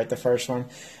Detective, right? The first one.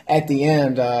 At the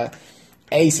end,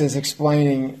 Ace is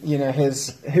explaining,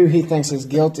 who he thinks is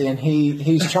guilty, and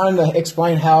he's trying to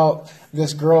explain how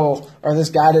this girl or this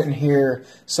guy didn't hear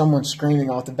someone screaming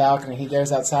off the balcony. He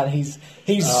goes outside, and he's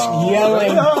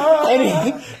yelling,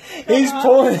 and he's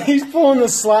pulling the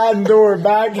sliding door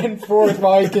back and forth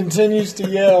while he continues to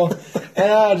yell,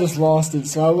 and I just lost it.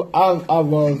 So I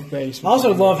love Ace. I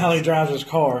also love how he drives his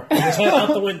car. His head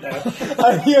out the window.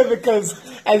 Yeah, because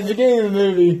at the beginning of the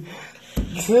movie.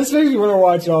 So this makes me want to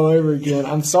watch it all over again.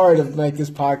 I'm sorry to make this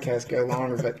podcast go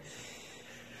longer, but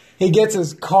he gets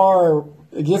his car,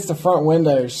 it gets the front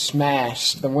window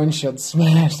smashed, the windshield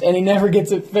smashed, and he never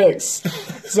gets it fixed.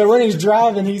 So when he's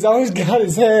driving, he's always got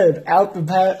his head out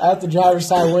the driver's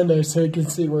side window so he can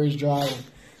see where he's driving.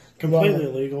 Completely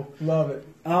illegal. Love it.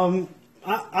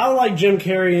 I like Jim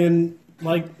Carrey in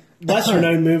lesser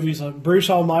known movies like Bruce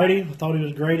Almighty. I thought he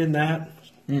was great in that.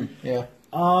 Yeah.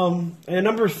 And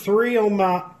number 3 on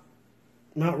my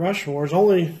Mount Rushmore is I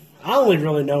only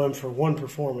really know him for one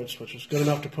performance, which is good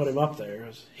enough to put him up there.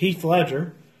 Is Heath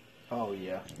Ledger. Oh,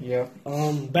 yeah. Yeah.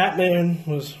 Batman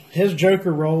was his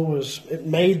Joker role it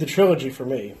made the trilogy for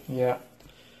me. Yeah.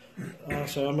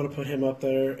 So I'm going to put him up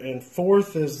there. And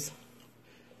 4th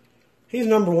he's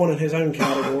number 1 in his own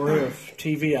category of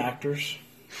TV actors.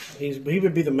 He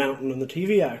would be the mountain in the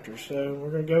TV actors. So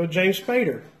we're going to go with James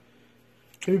Spader,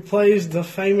 who plays the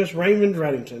famous Raymond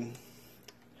Reddington.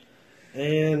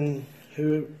 And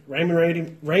who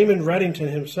Raymond Reddington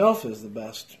himself is the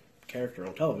best character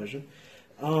on television.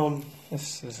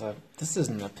 This is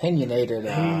an opinionated.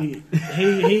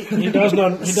 He does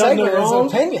no segment is wrong.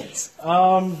 opinions.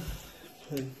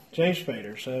 James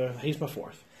Spader, so he's my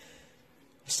 4th.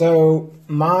 So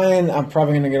mine, I'm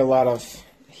probably going to get a lot of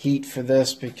heat for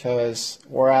this because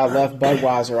where I left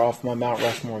Budweiser off my Mount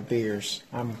Rushmore beers,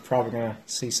 I'm probably going to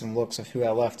see some looks of who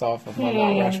I left off of my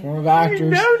Mount Rushmore of actors.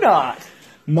 No, not.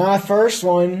 My first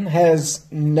one has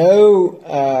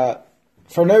let's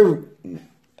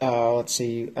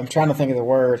see, I'm trying to think of the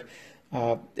word.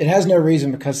 It has no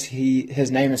reason because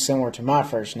his name is similar to my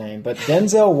first name, but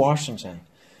Denzel Washington.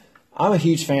 I'm a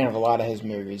huge fan of a lot of his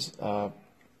movies.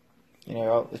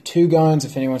 Two Guns,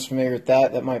 if anyone's familiar with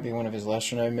that might be one of his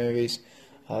lesser known movies.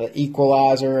 The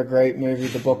Equalizer, a great movie.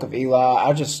 The Book of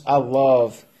Eli. I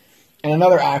love, and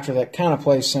another actor that kind of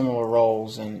plays similar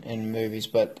roles in movies,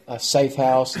 but Safe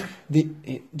House.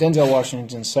 Denzel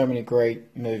Washington's in so many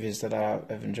great movies that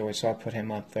I've enjoyed, so I put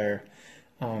him up there.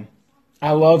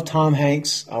 I love Tom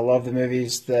Hanks. I love the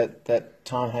movies that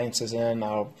Tom Hanks is in.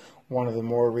 One of the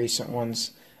more recent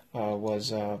ones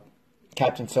was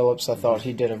Captain Phillips. I thought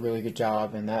he did a really good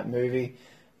job in that movie.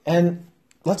 And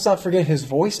let's not forget his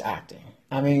voice acting.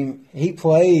 I mean, he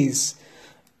plays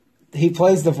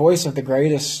the voice of the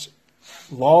greatest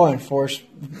law enforcement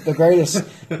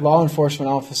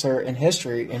officer in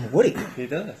history in Woody. He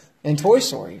does. In Toy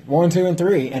Story 1, 2, and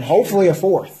 3, and hopefully a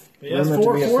 4th. Yeah, Rumored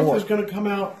to be a fourth is going to come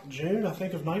out June, I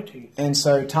think, of 19. And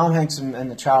so Tom Hanks in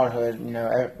the childhood,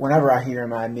 whenever I hear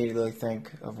him, I immediately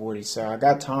think of Woody. So I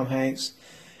got Tom Hanks.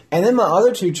 And then my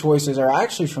other 2 choices are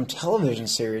actually from television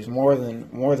series more than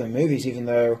movies, even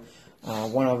though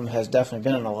one of them has definitely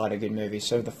been in a lot of good movies.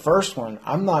 So the first one,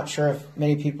 I'm not sure if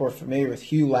many people are familiar with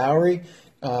Hugh Lowry.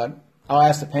 I'll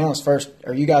ask the panelists first.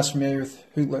 Are you guys familiar with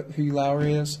who Hugh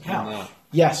Lowry is? No.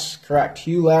 Yes, correct.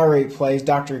 Hugh Lowry plays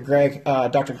Dr. Greg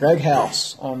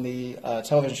House on the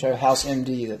television show House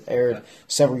MD that aired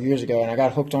several years ago, and I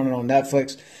got hooked on it on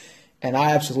Netflix, and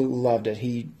I absolutely loved it.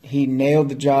 He nailed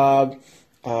the job.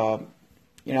 I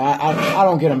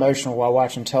don't get emotional while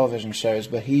watching television shows,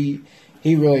 but he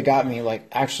really got me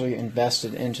actually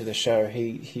invested into the show.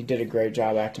 He did a great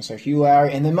job acting. So Hugh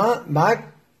Lowry, and then my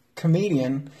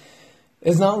comedian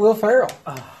is not Will Ferrell.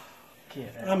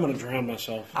 I'm going to drown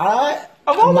myself.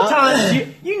 Of Of all the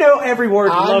times, you know every word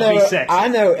to Love Me Sexy. I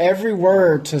know every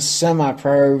word to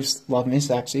semi-pros Love Me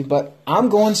Sexy, but I'm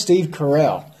going Steve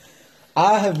Carell.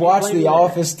 I have watched The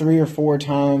Office 3 or 4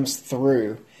 times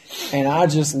through, and I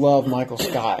just love Michael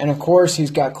Scott. And, of course,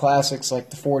 he's got classics like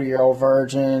The 40-Year-Old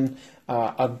Virgin,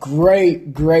 a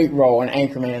great, great role in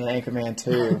Anchorman and Anchorman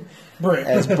 2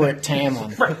 as Britt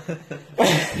Tamlin.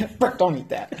 Britt, don't eat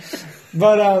that.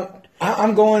 But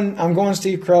I'm going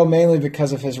Steve Carell mainly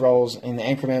because of his roles in the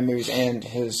Anchorman movies and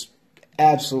his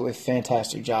absolutely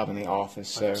fantastic job in The Office.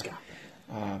 So,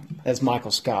 as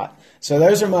Michael Scott. So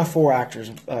those are my 4 actors: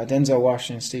 Denzel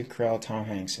Washington, Steve Carell, Tom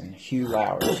Hanks, and Hugh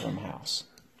Laurie from House.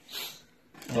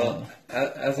 Well,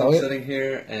 as I'm sitting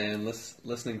here and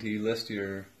listening to you list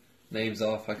your names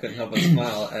off, I couldn't help but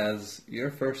smile, as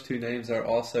your first 2 names are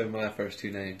also my first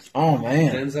 2 names. Oh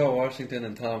man, Denzel Washington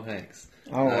and Tom Hanks.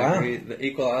 Oh, I wow. agree. The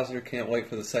Equalizer, can't wait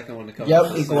for the second one to come Yep,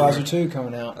 out. this Equalizer summer. 2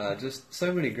 coming out. Just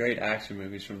so many great action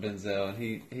movies from Denzel, and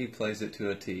he plays it to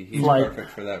a T. He's Flight.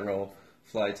 perfect for that role.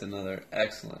 Flight's another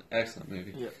excellent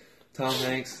movie. Yep. Tom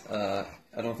Hanks, I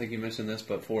don't think you mentioned this,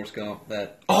 but Forrest Gump.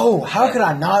 How did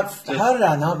I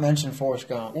not mention Forrest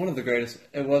Gump? One of the greatest.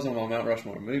 It was on my Mount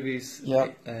Rushmore movies.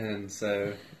 Yep. And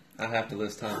so I have to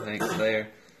list Tom Hanks there.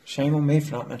 Shame on me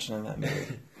for not mentioning that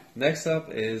movie. Next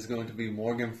up is going to be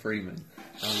Morgan Freeman.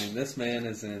 I mean, this man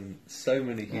is in so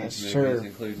many huge That's movies, true.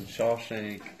 including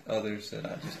Shawshank, others that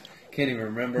I just can't even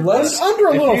remember. Let's- But Under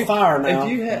a if little you- fire now.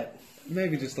 If you had,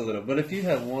 maybe just a little, but if you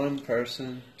had one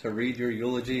person to read your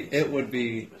eulogy, it would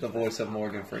be the voice of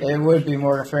Morgan Freeman. It would be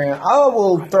Morgan Freeman. I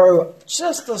will throw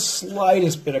just the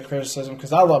slightest bit of criticism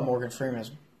because I love Morgan Freeman.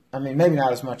 I mean, maybe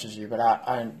not as much as you, but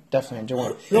I definitely enjoy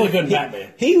him. Really good in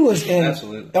Batman. He was in.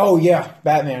 Absolutely. Oh yeah,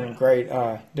 Batman, great.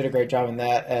 Did a great job in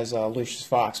that as Lucius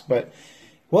Fox. But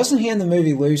wasn't he in the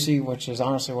movie Lucy, which is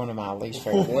honestly one of my least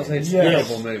favorite? It was a movies?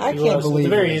 terrible movie. I He can't was, at believe the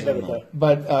very he was end of in it, that.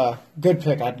 though. But good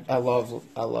pick. I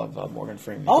love Morgan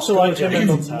Freeman. Also liked him in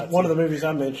Jackson's hot, one too. of the movies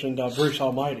I mentioned, Bruce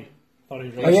Almighty. Thought he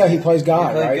was Oh yeah, he plays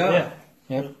God, He played right? God.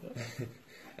 Yeah. Yep.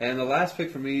 And the last pick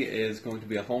for me is going to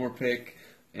be a homer pick.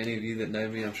 Any of you that know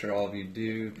me, I'm sure all of you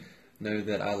do, know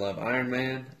that I love Iron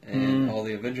Man and all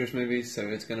the Avengers movies, so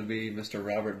it's going to be Mr.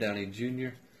 Robert Downey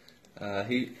Jr.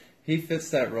 He fits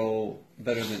that role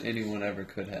better than anyone ever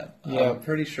could have. Yeah. I'm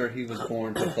pretty sure he was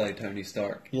born to play Tony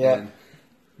Stark. Yeah. And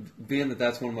being that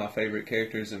that's one of my favorite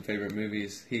characters and favorite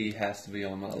movies, he has to be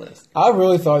on my list. I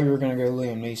really thought you were going to go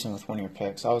Liam Neeson with one of your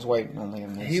picks. I was waiting on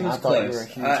Liam Neeson. He was I thought you close. were a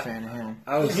huge fan of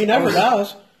him. He never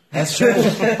does. That's true.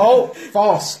 Oh,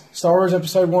 false. Star Wars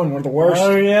Episode 1, one of the worst.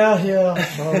 Oh, yeah.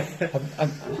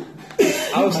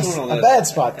 I was going on a this. bad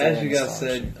spot there As you in guys Star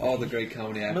Wars. said, all the great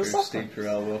comedy actors, something. Steve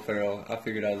Carell, Will Ferrell, I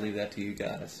figured I'd leave that to you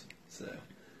guys. So,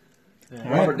 All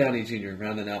Robert right. Downey Jr.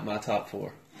 rounding out my top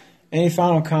 4. Any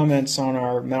final comments on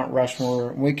our Mount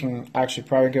Rushmore? We can actually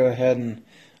probably go ahead and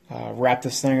wrap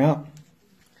this thing up.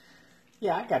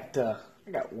 Yeah, I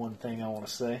got one thing I want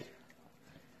to say.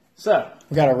 So,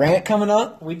 We got a rant coming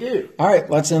up. we do. All right,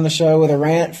 let's end the show with a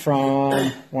rant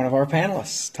from one of our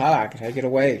panelists. Ty, take it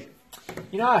away.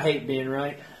 You know, I hate being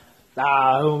right. Who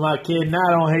am I kidding?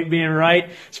 I don't hate being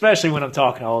right, especially when I'm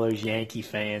talking to all those Yankee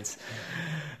fans.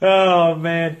 Oh,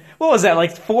 man. What was that,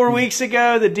 like 4 weeks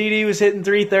ago that Didi was hitting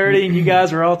 330 and you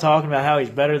guys were all talking about how he's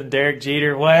better than Derek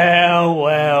Jeter?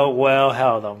 Well,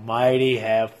 how the mighty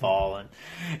have fallen.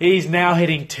 He's now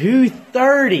hitting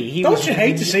 230. Don't you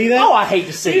hate to see that? Oh, I hate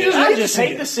to see You it. just I hate to just see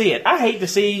hate it. to see it. I hate to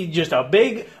see just a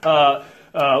big,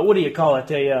 what do you call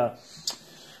it?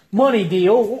 Money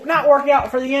deal not work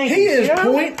out for the Yankees. He is you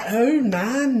know?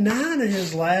 .099 in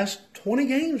his last 20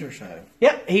 games or so.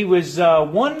 Yep, he was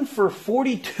 1 for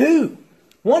 42.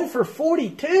 1 for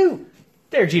 42.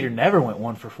 Derek Jeter never went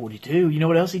 1 for 42. You know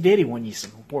what else he did? He won you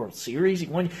some World Series. He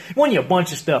won you a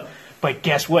bunch of stuff. But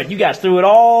guess what? You guys threw it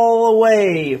all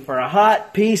away for a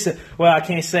hot piece of... Well, I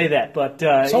can't say that, but...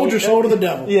 Sold your soul to the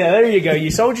devil. Yeah, there you go. You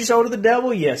sold your soul to the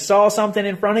devil. You saw something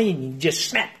in front of you, and you just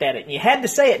snapped at it. And you had to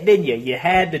say it, didn't you? You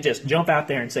had to just jump out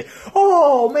there and say,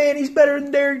 oh, man, he's better than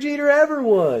Derek Jeter ever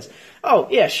was. Oh,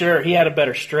 yeah, sure. He had a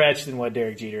better stretch than what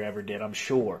Derek Jeter ever did, I'm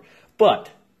sure. But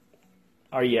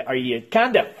are you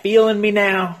kind of feeling me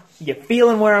now? You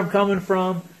feeling where I'm coming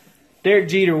from? Derek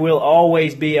Jeter will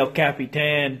always be El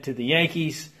Capitan to the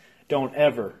Yankees. Don't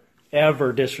ever,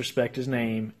 ever disrespect his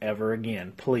name ever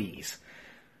again, please.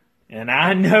 And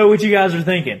I know what you guys are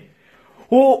thinking.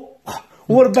 Well,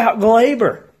 what about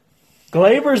Glaber?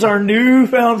 Glaber's our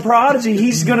newfound prodigy.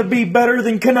 He's going to be better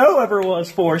than Cano ever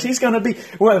was for us. He's going to be,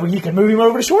 well, you can move him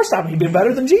over to shortstop. He'd been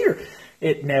better than Jeter.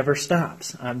 It never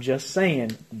stops. I'm just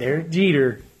saying, Derek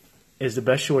Jeter is the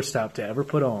best shortstop to ever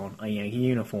put on a Yankee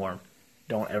uniform.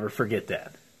 Don't ever forget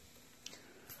that.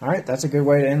 All right, that's a good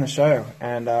way to end the show.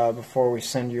 And before we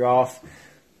send you off,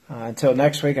 until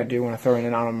next week, I do want to throw in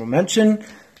an honorable mention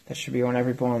that should be on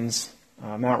everyone's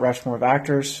Mount Rushmore of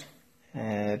actors.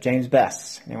 James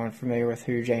Best. Anyone familiar with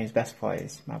who James Best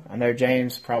plays? I know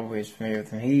James probably is familiar with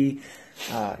him. He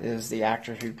is the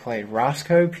actor who played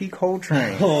Roscoe P.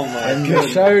 Coltrane in the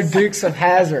show Dukes of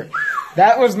Hazzard.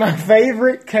 That was my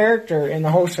favorite character in the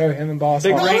whole show, him and Boss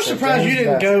Hogg. I'm surprised you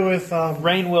didn't go with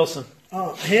Rainn Wilson.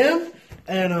 him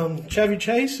and Chevy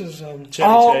Chase is. Chevy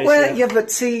Chase, yeah, but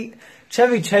see,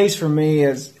 Chevy Chase for me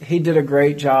is he did a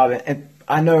great job, and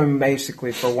I know him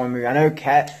basically for one movie. I know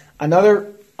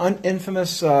another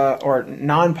infamous or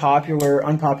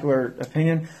unpopular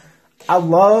opinion. I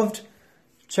loved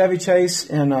Chevy Chase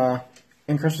in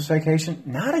Christmas Vacation.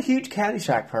 Not a huge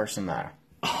Caddyshack person though.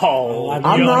 Oh,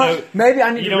 I'm not. Maybe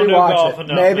I need to rewatch it.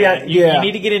 Enough, maybe man. You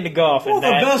need to get into golf. Well, And the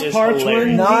that best is part's hilarious.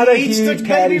 when Not a he eats the huge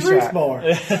Baby Ruth Caddyshack.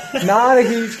 bar. Not a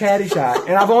huge Caddyshack,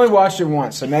 and I've only watched it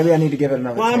once, so maybe I need to give it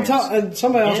another Well, chance. and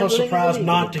somebody else I was surprised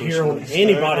not to hear on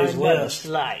anybody's list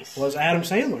Slice. was Adam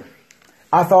Sandler.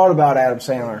 I thought about Adam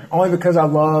Sandler only because I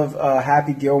love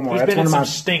Happy Gilmore. He's That's been one in of some my.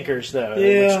 stinkers though,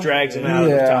 Yeah. which drags him out of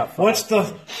the Yeah. top five. What's the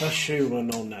shoe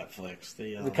one on Netflix?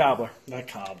 The Cobbler? The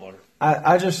Cobbler.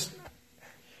 I just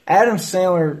Adam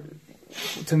Sandler.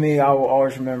 To me, I will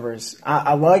always remember is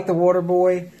I like The Water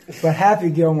Boy, but Happy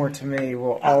Gilmore to me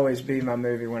will always be my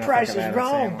movie when I think of Adam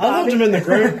Sandler. I loved him in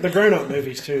the grown up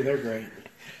movies too. They're great.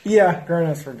 Yeah,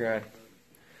 grown-ups were good.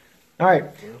 All right,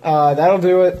 that'll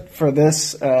do it for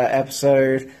this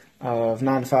episode of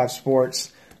 9 to 5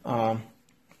 Sports.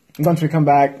 Once we come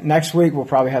back next week, we'll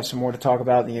probably have some more to talk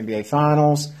about in the NBA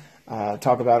Finals.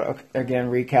 Talk about,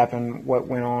 again, recapping what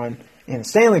went on in the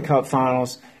Stanley Cup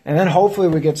Finals. And then hopefully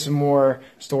we get some more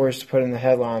stories to put in the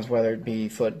headlines, whether it be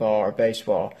football or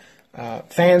baseball.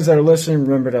 Fans that are listening,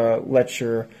 remember to let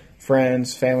your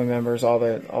friends, family members, all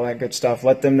that good stuff,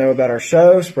 let them know about our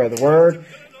show, spread the word.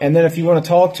 And then if you want to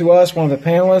talk to us, one of the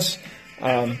panelists,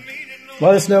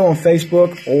 let us know on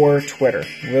Facebook or Twitter.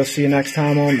 We'll see you next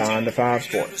time on 9 to 5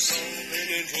 Sports.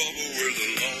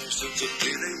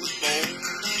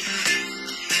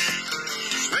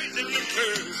 Straightening the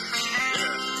curve,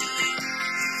 yeah.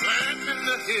 Flattening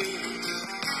the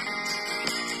hill.